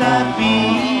must I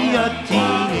be a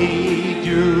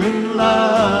teenager in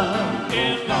love?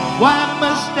 Why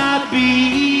must I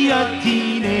be a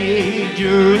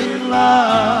teenager in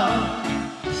love?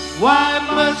 Why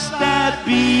must I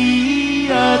be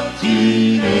a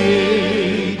teenager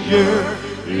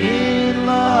in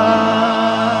love?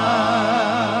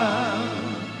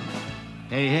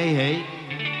 Hey, hey, hey.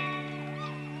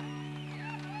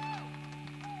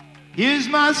 Here's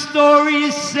my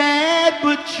story, sad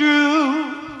but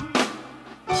true.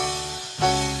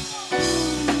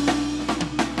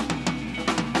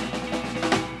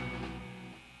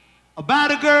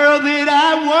 About a girl that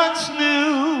I once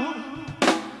knew.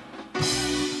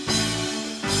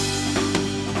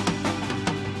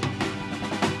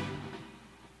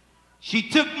 She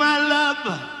took my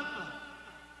love.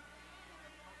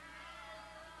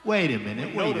 Wait a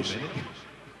minute, wait a minute.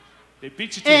 They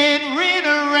beat you to and ran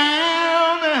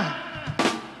around.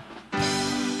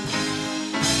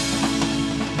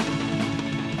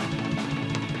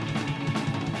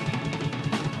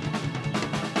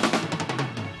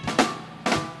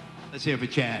 Let's hear it for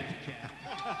Chad.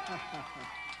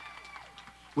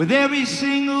 With every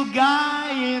single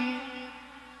guy in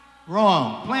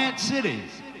wrong, Plant City.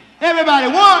 Everybody,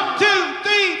 1, 2,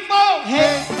 3, 4.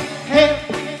 Hey, hey,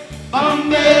 bum,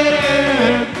 hey,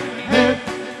 hey,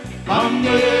 bum,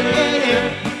 hey,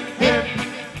 hey,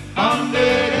 bum,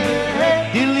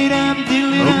 hey, diddly dum,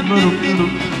 diddly,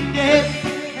 hey,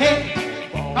 hey,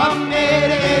 bum, hey,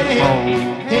 hey, bum,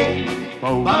 hey,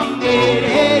 bum,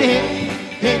 hey.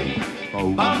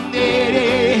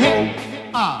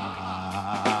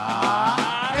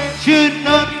 Should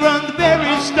known from the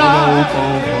very start,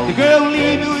 the girl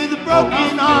leave me with a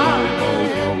broken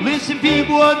heart. Listen,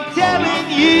 people are telling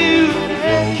you,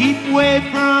 keep away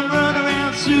from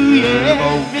runaround Sue,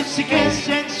 yeah. Missy kiss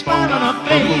and smile on her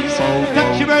face,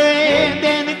 touch your hand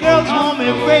and the girls won't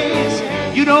embrace.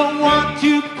 You don't want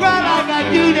to cry like I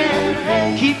do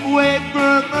then, keep away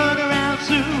from runaround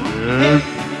Sue.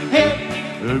 Hey,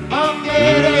 hey, bum,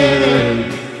 hey,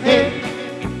 hey,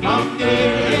 bum,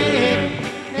 hey,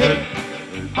 hey,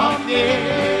 bum, hey.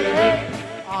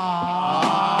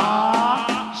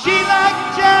 She likes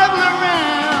to travel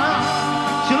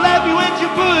around, she'll love you when she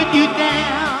put you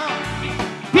down.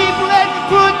 People that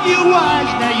put you wise,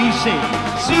 now you say,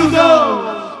 Sue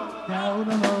goes down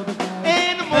another guy.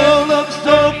 And the more love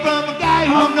stole from a guy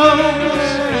who knows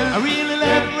I really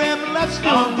love her and my love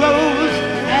still grows.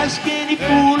 Ask any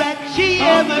fool that she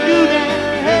ever knew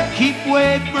that, keep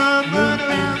away from running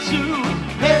around Sue.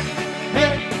 Hey,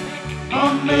 hey,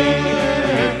 bum, hey,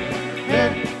 hey,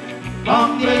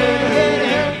 bum,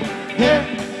 hey, hey,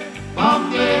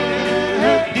 bum,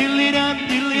 hey, diddly-dum,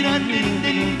 diddly-dum,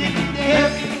 diddly-dum, hey,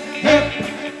 hey,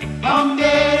 bum,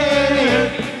 hey,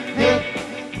 hey,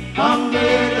 bum,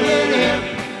 hey,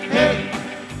 hey,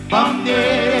 bum,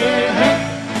 hey.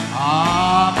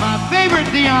 Ah, my favorite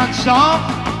Dion song.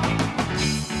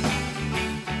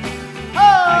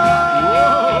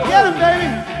 Get him, baby.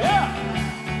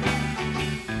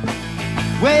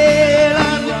 Well,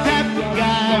 I'm the type of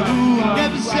guy who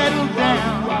never settled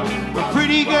down. Where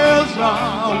pretty girls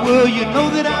are, well, you know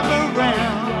that I'm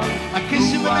around. I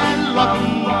kiss them and I love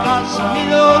them, cause I'm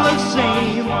it all the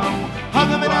same. Hug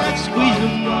them and I squeeze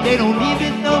them, they don't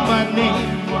even know my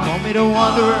name. Call me the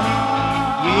wanderer,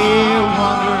 yeah,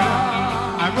 wanderer.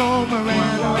 I roam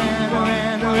around, around,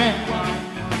 around, around.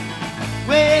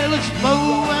 Well, it's Flo,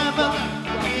 I'm a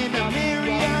and a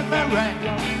Mary on my right.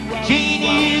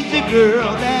 Janie is the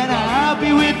girl that I'll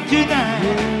be with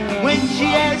tonight. When she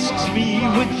asks me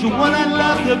which one I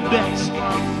love the best,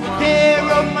 tear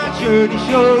up my shirt and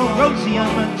show Rosie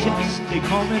on my chest. They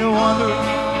call me the wanderer,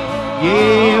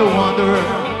 yeah, wanderer.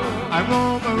 I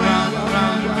roam around,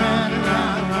 around, around,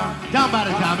 around, around. Down by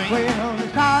the Tommy. Well, the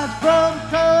starts from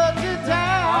country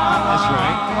town. That's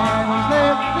right. And he's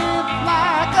living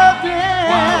like a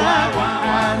man.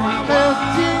 And he's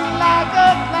lifting like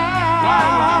a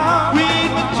clown.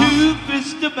 With my two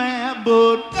fists of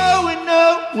bamboo, going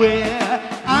nowhere.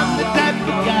 I'm the type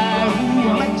of guy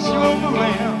who likes to roam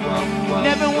around.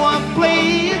 Never one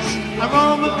place, I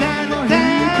roam from town to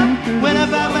town. When I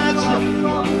find myself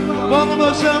walking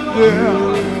for some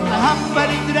girl, I hop right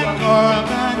into that car, I'm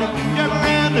gonna drive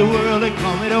around the world. They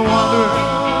call me the wanderer,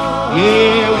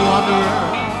 yeah, wanderer.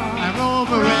 I roam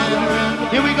around, around.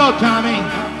 Here we go, Tommy.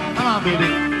 Come on, baby.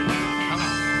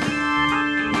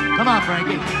 Come on,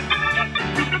 Frankie.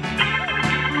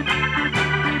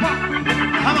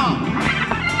 Come on.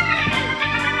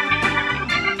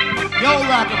 The old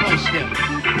rock and roll step.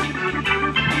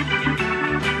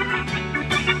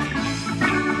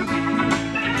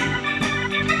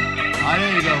 Oh,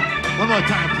 there you go. One more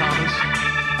time, Thomas.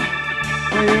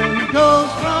 Well, he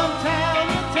goes from town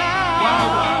to town. Wow,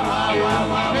 wow, wow, wow,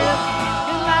 wow, wow.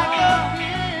 Living like a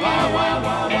man. Wow, wow,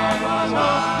 wow, wow, wow,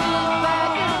 wow. Smoking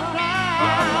like a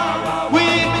clown.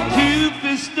 With my two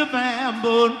fists of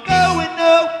bamboo, going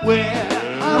nowhere.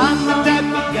 I'm the type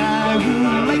of guy who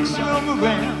likes to roam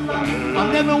around. I'm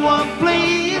never one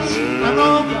place, I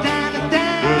roam from town to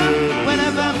town. When I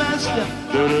find myself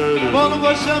falling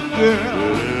for some girl,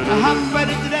 I hop right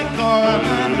into that car, I'm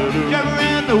gonna drive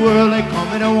around the world. They call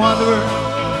me the wanderer,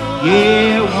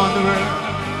 yeah, wanderer.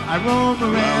 I roam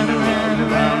around, around,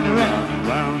 around,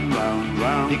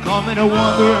 around. They call me the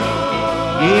wanderer,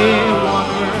 yeah,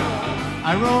 wanderer.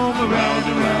 I roam around,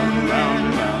 around,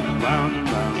 around, around.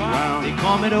 They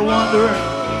call me the wanderer,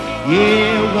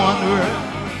 yeah, wanderer.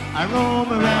 I roam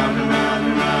around, around,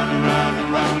 around, around,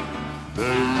 around.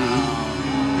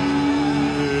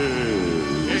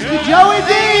 Mr. Joey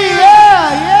D,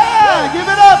 yeah, give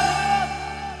it up.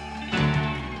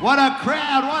 What a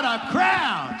crowd, what a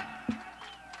crowd.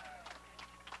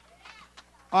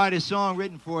 All right, a song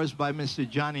written for us by Mr.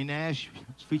 Johnny Nash.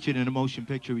 It's featured in a motion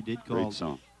picture we did called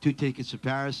Two Tickets to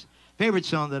Paris. Favorite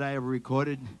song that I ever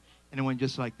recorded, and it went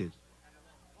just like this.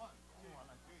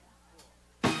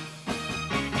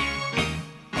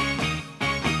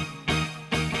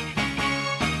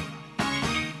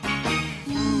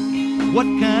 What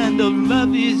kind of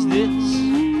love is this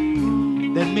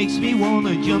that makes me want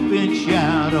to jump and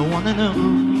shout? I want to know.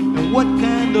 And what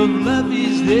kind of love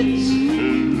is this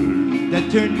that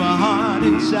turned my heart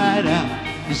inside out?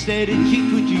 Instead of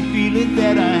cheat with you feeling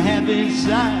that I have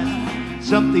inside,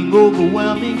 something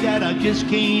overwhelming that I just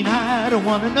can't hide. I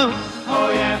want to know. Oh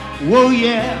yeah. Whoa,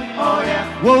 yeah. Oh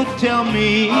yeah. Whoa, tell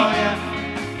me. Oh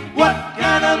yeah. What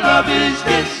kind of love is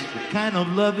this? What kind of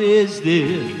love is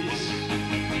this?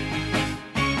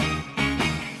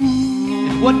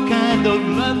 And what kind of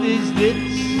love is this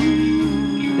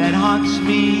that haunts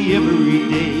me every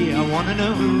day? I wanna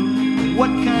know. What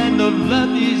kind of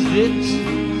love is this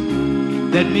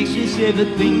that makes you say the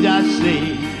things I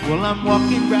say? Well, I'm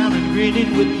walking around and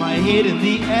grinning with my head in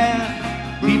the air.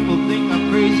 People think I'm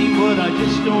crazy, but I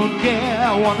just don't care.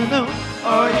 I wanna know.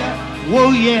 Oh yeah. Whoa,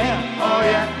 yeah. Oh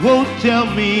yeah. Whoa, tell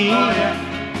me. Oh yeah.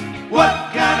 What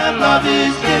kind of love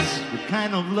is this? What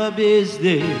kind of love is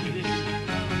this?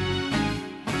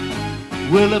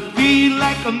 Will it feel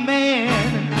like a man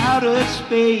in outer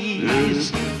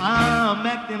space? I'm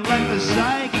acting like a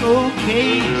psycho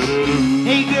case.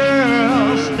 Hey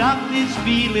girl, stop this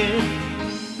feeling.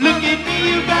 Look at me,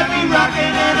 you got me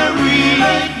rocking and a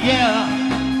reeling.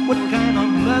 Yeah, what kind of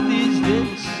love is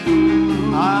this?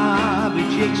 Ah, it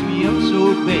shakes me up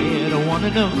so bad. I wanna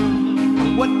know,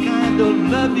 what kind of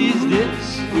love is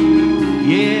this?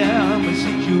 Yeah, my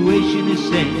situation is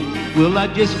sad. Well, I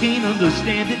just can't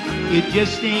understand it. It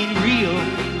just ain't real.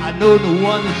 I know no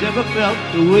one has ever felt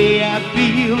the way I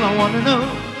feel. I wanna know.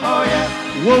 Oh yeah.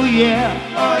 Whoa,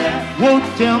 yeah. Oh yeah. Whoa,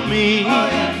 tell me. Oh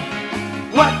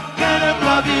yeah. What kind of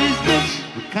love is this?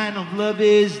 What kind of love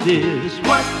is this?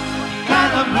 What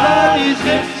kind of love is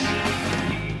this?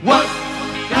 What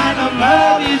kind of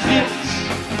love is this?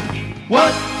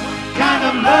 What kind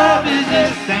of love is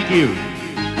this? Thank you.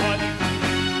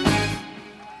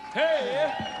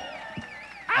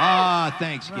 Ah,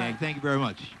 thanks, gang. Thank you very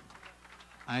much.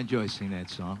 I enjoy singing that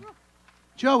song.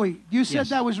 Joey, you said Yes.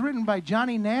 that was written by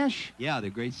Johnny Nash? Yeah, the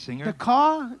great singer. The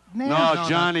Car Nash? No,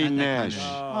 Johnny not that Nash. kind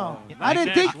of- Oh. Like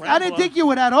I didn't think you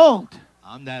were that old.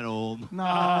 I'm that old. No.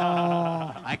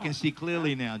 I can see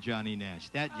clearly now, Johnny Nash.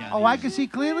 That Johnny. Oh, I can see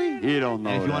clearly? He don't know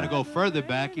And if you want to that. go further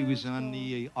back, he was on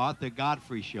the Arthur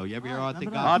Godfrey show. You ever hear Arthur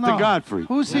remember Godfrey? Arthur No. Godfrey.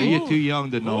 Who's Yeah, he? you're too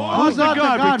young to know. Who's Arthur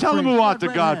Arthur Godfrey. Tell him Godfrey? who Arthur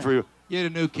Godfrey. You're the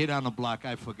new kid on the block.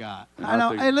 I forgot. I know.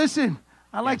 Arthur- Hey, listen.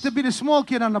 I like Yes. to be the small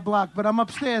kid on the block, but I'm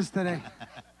upstairs today.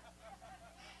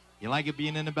 You like it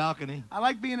being in the balcony? I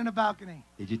like being in the balcony.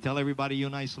 Did you tell everybody you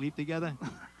and I sleep together?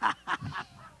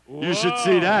 You should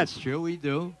see that. That's true, we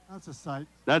do. That's a sight.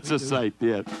 That's a sight,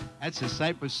 yeah. That's a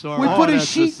sight for sore We eyes. put a that's a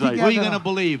sheet sight. together. Who are you going to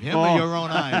believe, him Oh. or your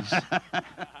own eyes?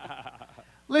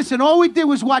 Listen, all we did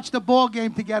was watch the ball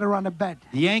game together on the bed.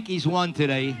 The Yankees won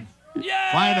today.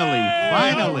 Yeah!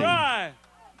 Finally. All right.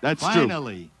 That's true.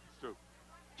 Finally.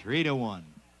 3-1.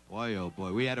 Boy, oh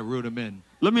boy, we had to root him in.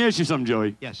 Let me ask you something,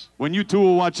 Joey. Yes. When you two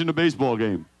were watching the baseball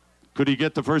game, could he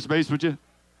get to first base with you?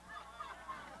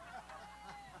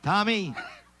 Tommy,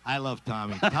 I love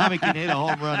Tommy. Tommy can hit a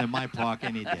home run in my park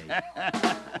any day.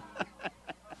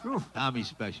 Tommy's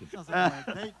special. Sounds like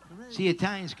a date to me. See,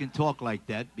 Italians can talk like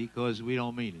that because we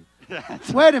don't mean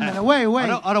it. Wait a minute. Wait.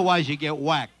 Otherwise, you get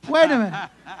whacked. Wait a minute.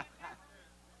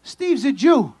 Steve's a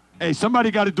Jew. Hey, somebody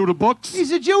got to do the books.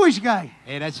 He's a Jewish guy.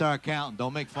 Hey, that's our accountant.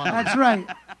 Don't make fun of him. That's right.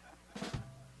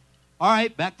 All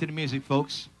right, back to the music,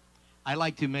 folks. I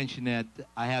like to mention that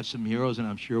I have some heroes, and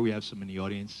I'm sure we have some in the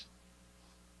audience.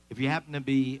 If you happen to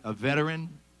be a veteran,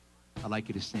 I'd like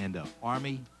you to stand up.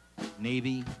 Army,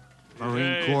 Navy,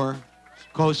 Marine Corps,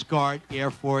 Coast Guard,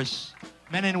 Air Force,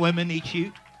 men and women, each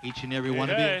and every one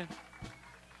of you.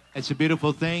 It's a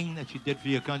beautiful thing that you did for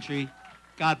your country.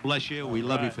 God bless you. We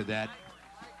love you for that.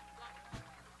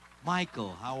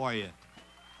 Michael, how are you?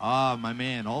 Ah, my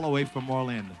man, all the way from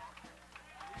Orlando.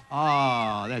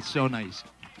 Ah, that's so nice.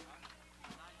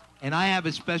 And I have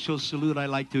a special salute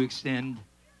I'd like to extend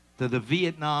to the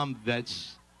Vietnam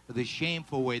vets for the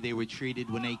shameful way they were treated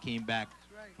when they came back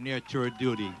from their tour of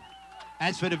duty.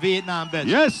 As for the Vietnam vets,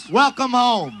 Yes. welcome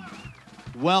home.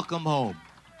 Welcome home.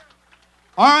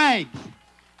 All right,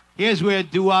 here's where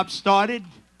doo-wop started,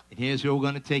 and here's where we're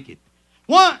going to take it.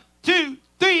 1, 2,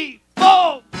 3,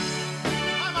 4.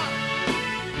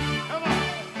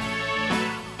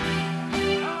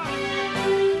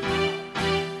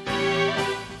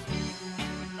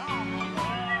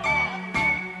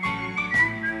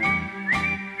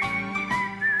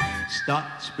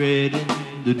 Start spreading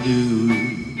the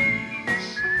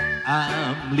news.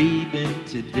 I'm leaving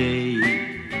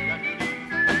today.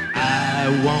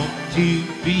 I want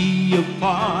to be a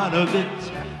part of it.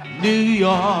 New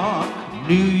York,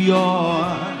 New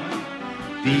York.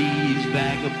 These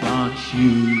vagabond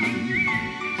shoes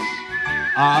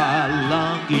are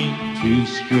longing to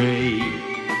stray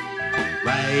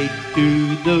right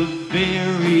through the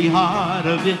very heart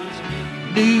of it.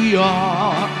 New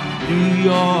York, New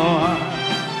York.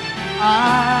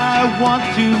 I want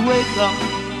to wake up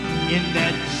in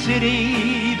that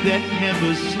city that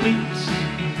never sleeps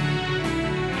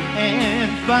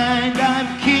and find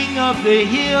I'm king of the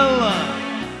hill,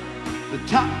 the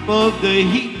top of the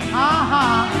heap.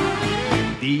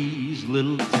 These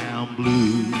little town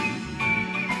blues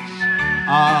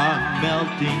are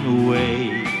melting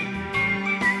away.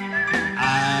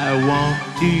 I want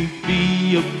to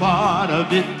be a part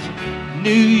of it.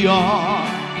 New York,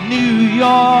 New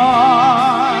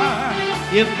York.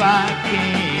 If I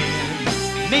can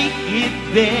make it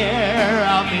there,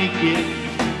 I'll make it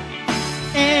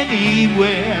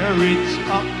anywhere. It's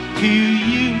up to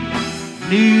you.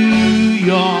 New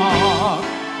York,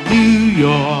 New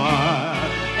York.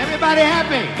 Everybody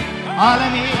happy? Oh,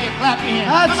 let me hear you clap your hands.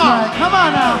 That's right. Come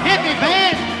on now. Hit me,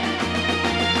 band.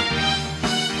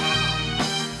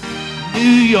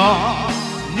 New York,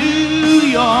 New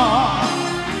York.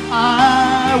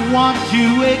 I want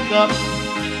to wake up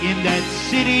in that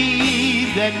city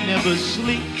that never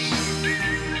sleeps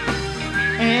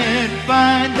and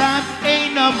find I'm a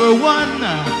number one,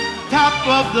 top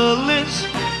of the list,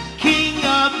 king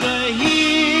of the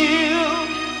hill,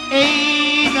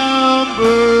 a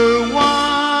number one.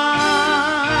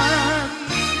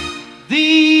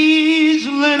 These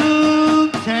little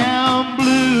town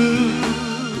blues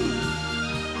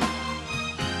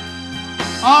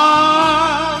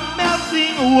are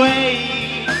melting away.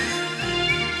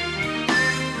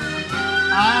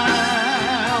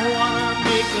 I wanna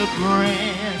make a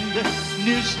brand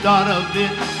new start of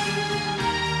it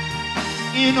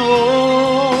in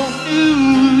old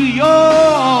New York.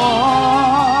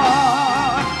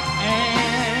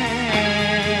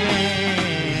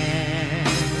 And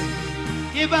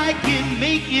if I can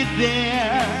make it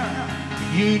there,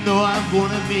 you know I'm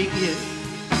gonna make it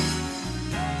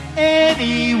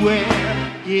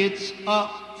anywhere. It's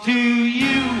up to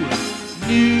you,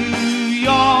 New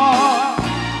York,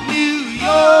 New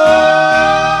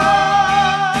York,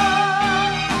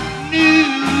 New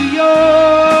York.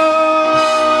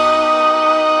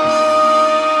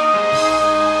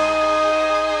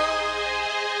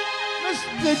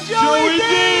 Mr. Joey D.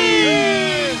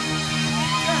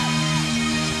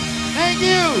 Thank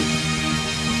you.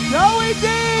 Joey D.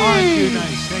 Aren't you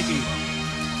nice? Thank you.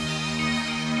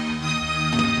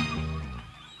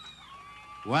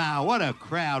 Wow, what a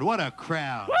crowd, what a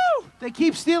crowd. Woo! They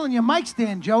keep stealing your mic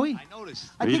stand, Joey. I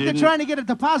noticed. I think they're trying to get a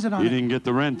deposit on He it. didn't get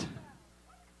the rent.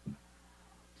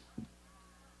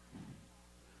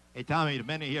 Hey, Tommy, the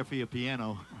men are here for your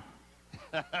piano.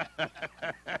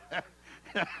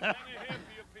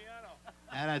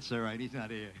 That's all right, he's not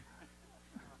here.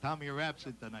 Tommy, you're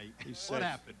absent tonight. What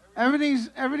happened?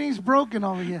 Everything's broken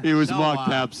over here. He was So,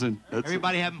 marked absent.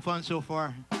 Everybody having fun so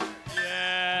far?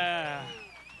 Yeah.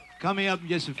 Coming up in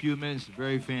just a few minutes,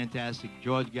 very fantastic,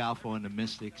 George Galfo and the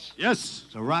Mystics. Yes.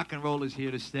 So rock and roll is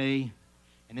here to stay,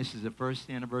 and this is the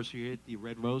first anniversary here at the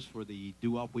Red Rose for the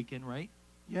doo-wop weekend, right?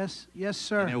 Yes, yes,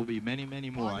 sir. And there will be many, many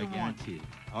more, I guarantee it.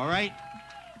 All right?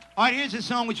 All right, here's a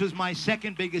song which was my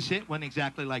second biggest hit, went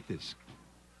exactly like this.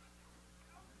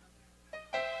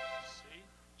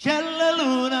 C'è la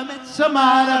luna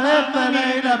mezz'amara per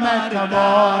venire a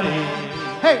metamore.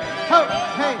 Hey, ho,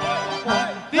 hey.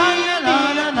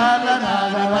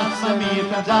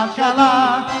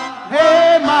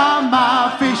 Hey,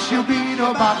 mama, fish you be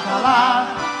no bacala.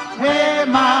 Hey,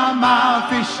 mama,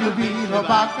 fish you be no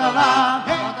bacala.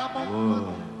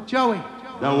 Joey.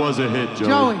 That was a hit, Joey.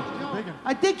 Joey.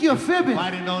 I think you're fibbing. If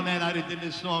I'd have known that, I'd have did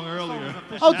this song earlier.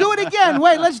 Oh, do it again.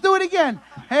 Wait, let's do it again.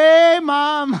 Hey,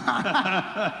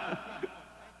 mama.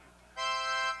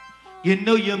 You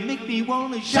know you make me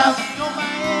wanna shout, throw my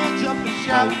hands up and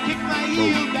shout, kick my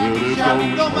heels back and shout,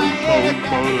 throw my head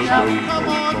back and shout, come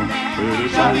on now,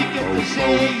 shall we get to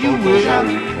say you will, shall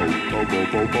we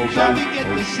get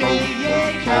to say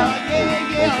yeah, yeah,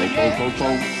 yeah, yeah,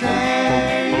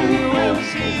 say you will,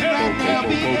 see right there,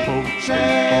 baby,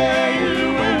 say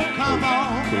you will, come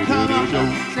on,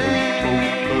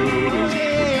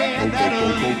 say that'll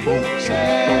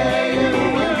say you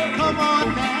will, come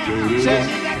on now,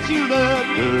 say you love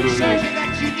me, say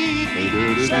that you need me,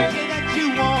 say that you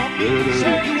want me,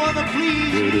 say you wanna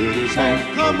please me, say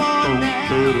come on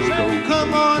now,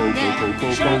 come on now,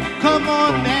 come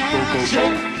on now,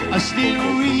 say I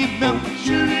still remember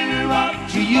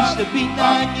you used to be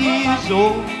 9 years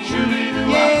old,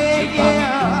 yeah,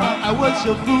 yeah, I was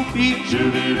a groupie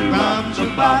from the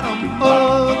bottom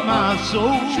of my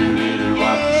soul, yeah,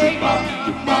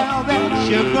 yeah, now that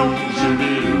you're grown,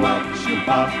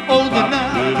 old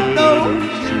enough to know,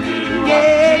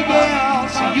 yeah, yeah,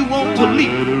 so you want to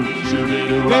leave,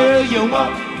 girl, you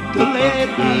want to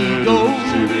let me go,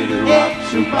 yeah,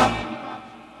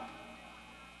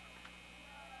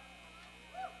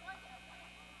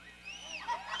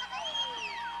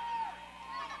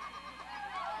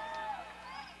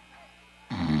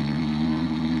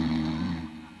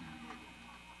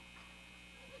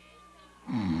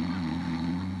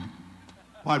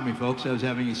 Pardon me, folks. I was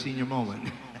having a senior moment.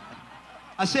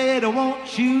 I said I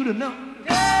want you to know.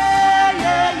 Yeah,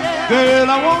 yeah, yeah. Girl,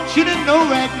 I want you to know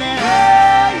right now.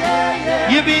 Yeah, yeah, yeah.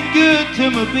 You've been good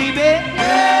to me, baby.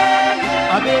 Yeah,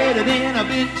 yeah. Better than I've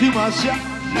been to myself.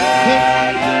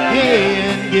 Yeah, yeah,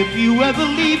 yeah. And if you ever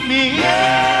leave me,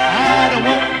 I don't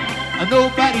want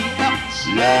nobody else.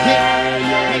 Yeah,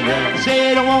 yeah, yeah. I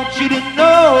said I want you to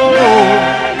know.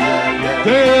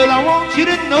 Girl, I want you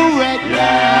to know right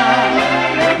now.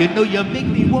 You know you make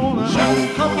me wanna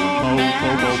come on now,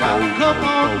 come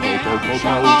on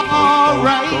now. All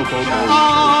right.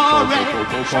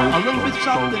 A little bit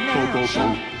softer now,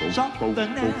 softer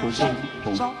now,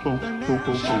 softer now.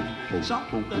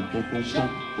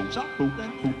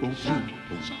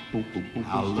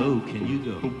 How low can you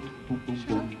go?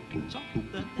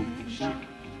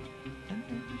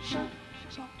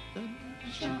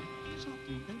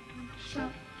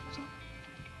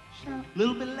 A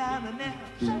little bit louder now,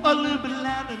 a little bit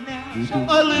louder now,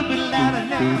 a little bit louder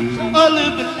now, a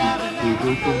little bit louder now,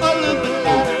 a little bit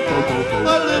louder now,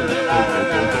 a little bit louder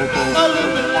now, a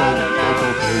little bit louder now,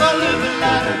 a little bit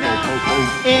louder now.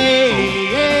 Hey,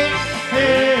 hey,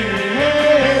 hey,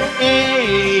 hey,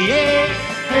 hey,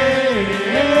 hey,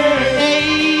 hey,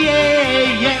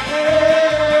 yeah,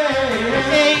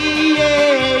 hey,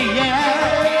 yeah,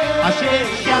 yeah. I said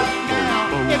shout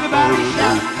now, everybody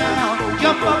shout now.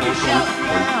 Jump up and shout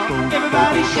now,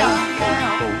 everybody shout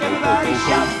now, everybody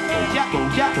shout, shout,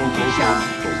 shout, shout.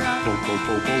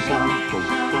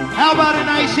 How about a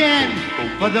nice hand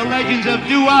for the Legends of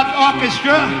Doo-Wop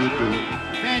Orchestra?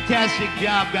 Fantastic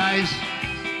job, guys.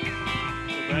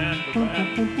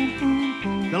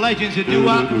 The Legends of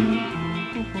Doo-Wop.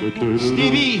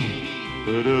 Stevie,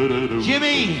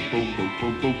 Jimmy,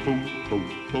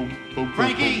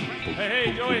 Frankie,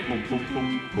 hey, Joey,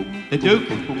 the Duke,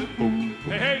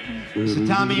 hey, Mr.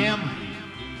 Tommy M,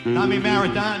 Tommy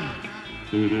Marathon,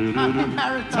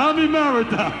 Tommy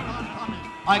Marathon.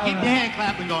 All right, keep your hand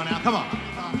clapping going now. Come on.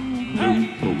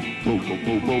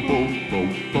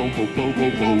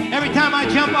 Every time I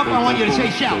jump up, I want you to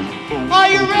say shout. Are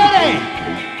you ready?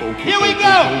 Here we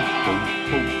go.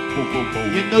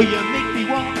 You know you make me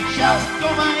want to shout. Throw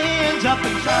my hands up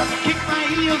and shout. Kick my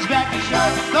heels back and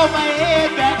shout. Throw my head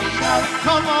back and shout.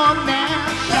 Come on now,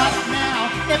 shout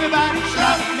now. Everybody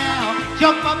shout now.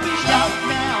 Jump up and shout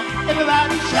now.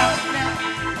 Everybody shout now.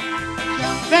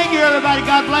 Thank you, everybody.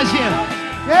 God bless you.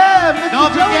 Yeah, Mr. Don't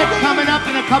forget, Joey. coming up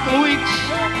in a couple of weeks,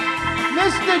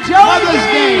 Mr. Joey. Mother's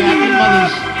Day. Happy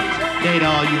Mother's Day to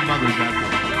all you mothers out there.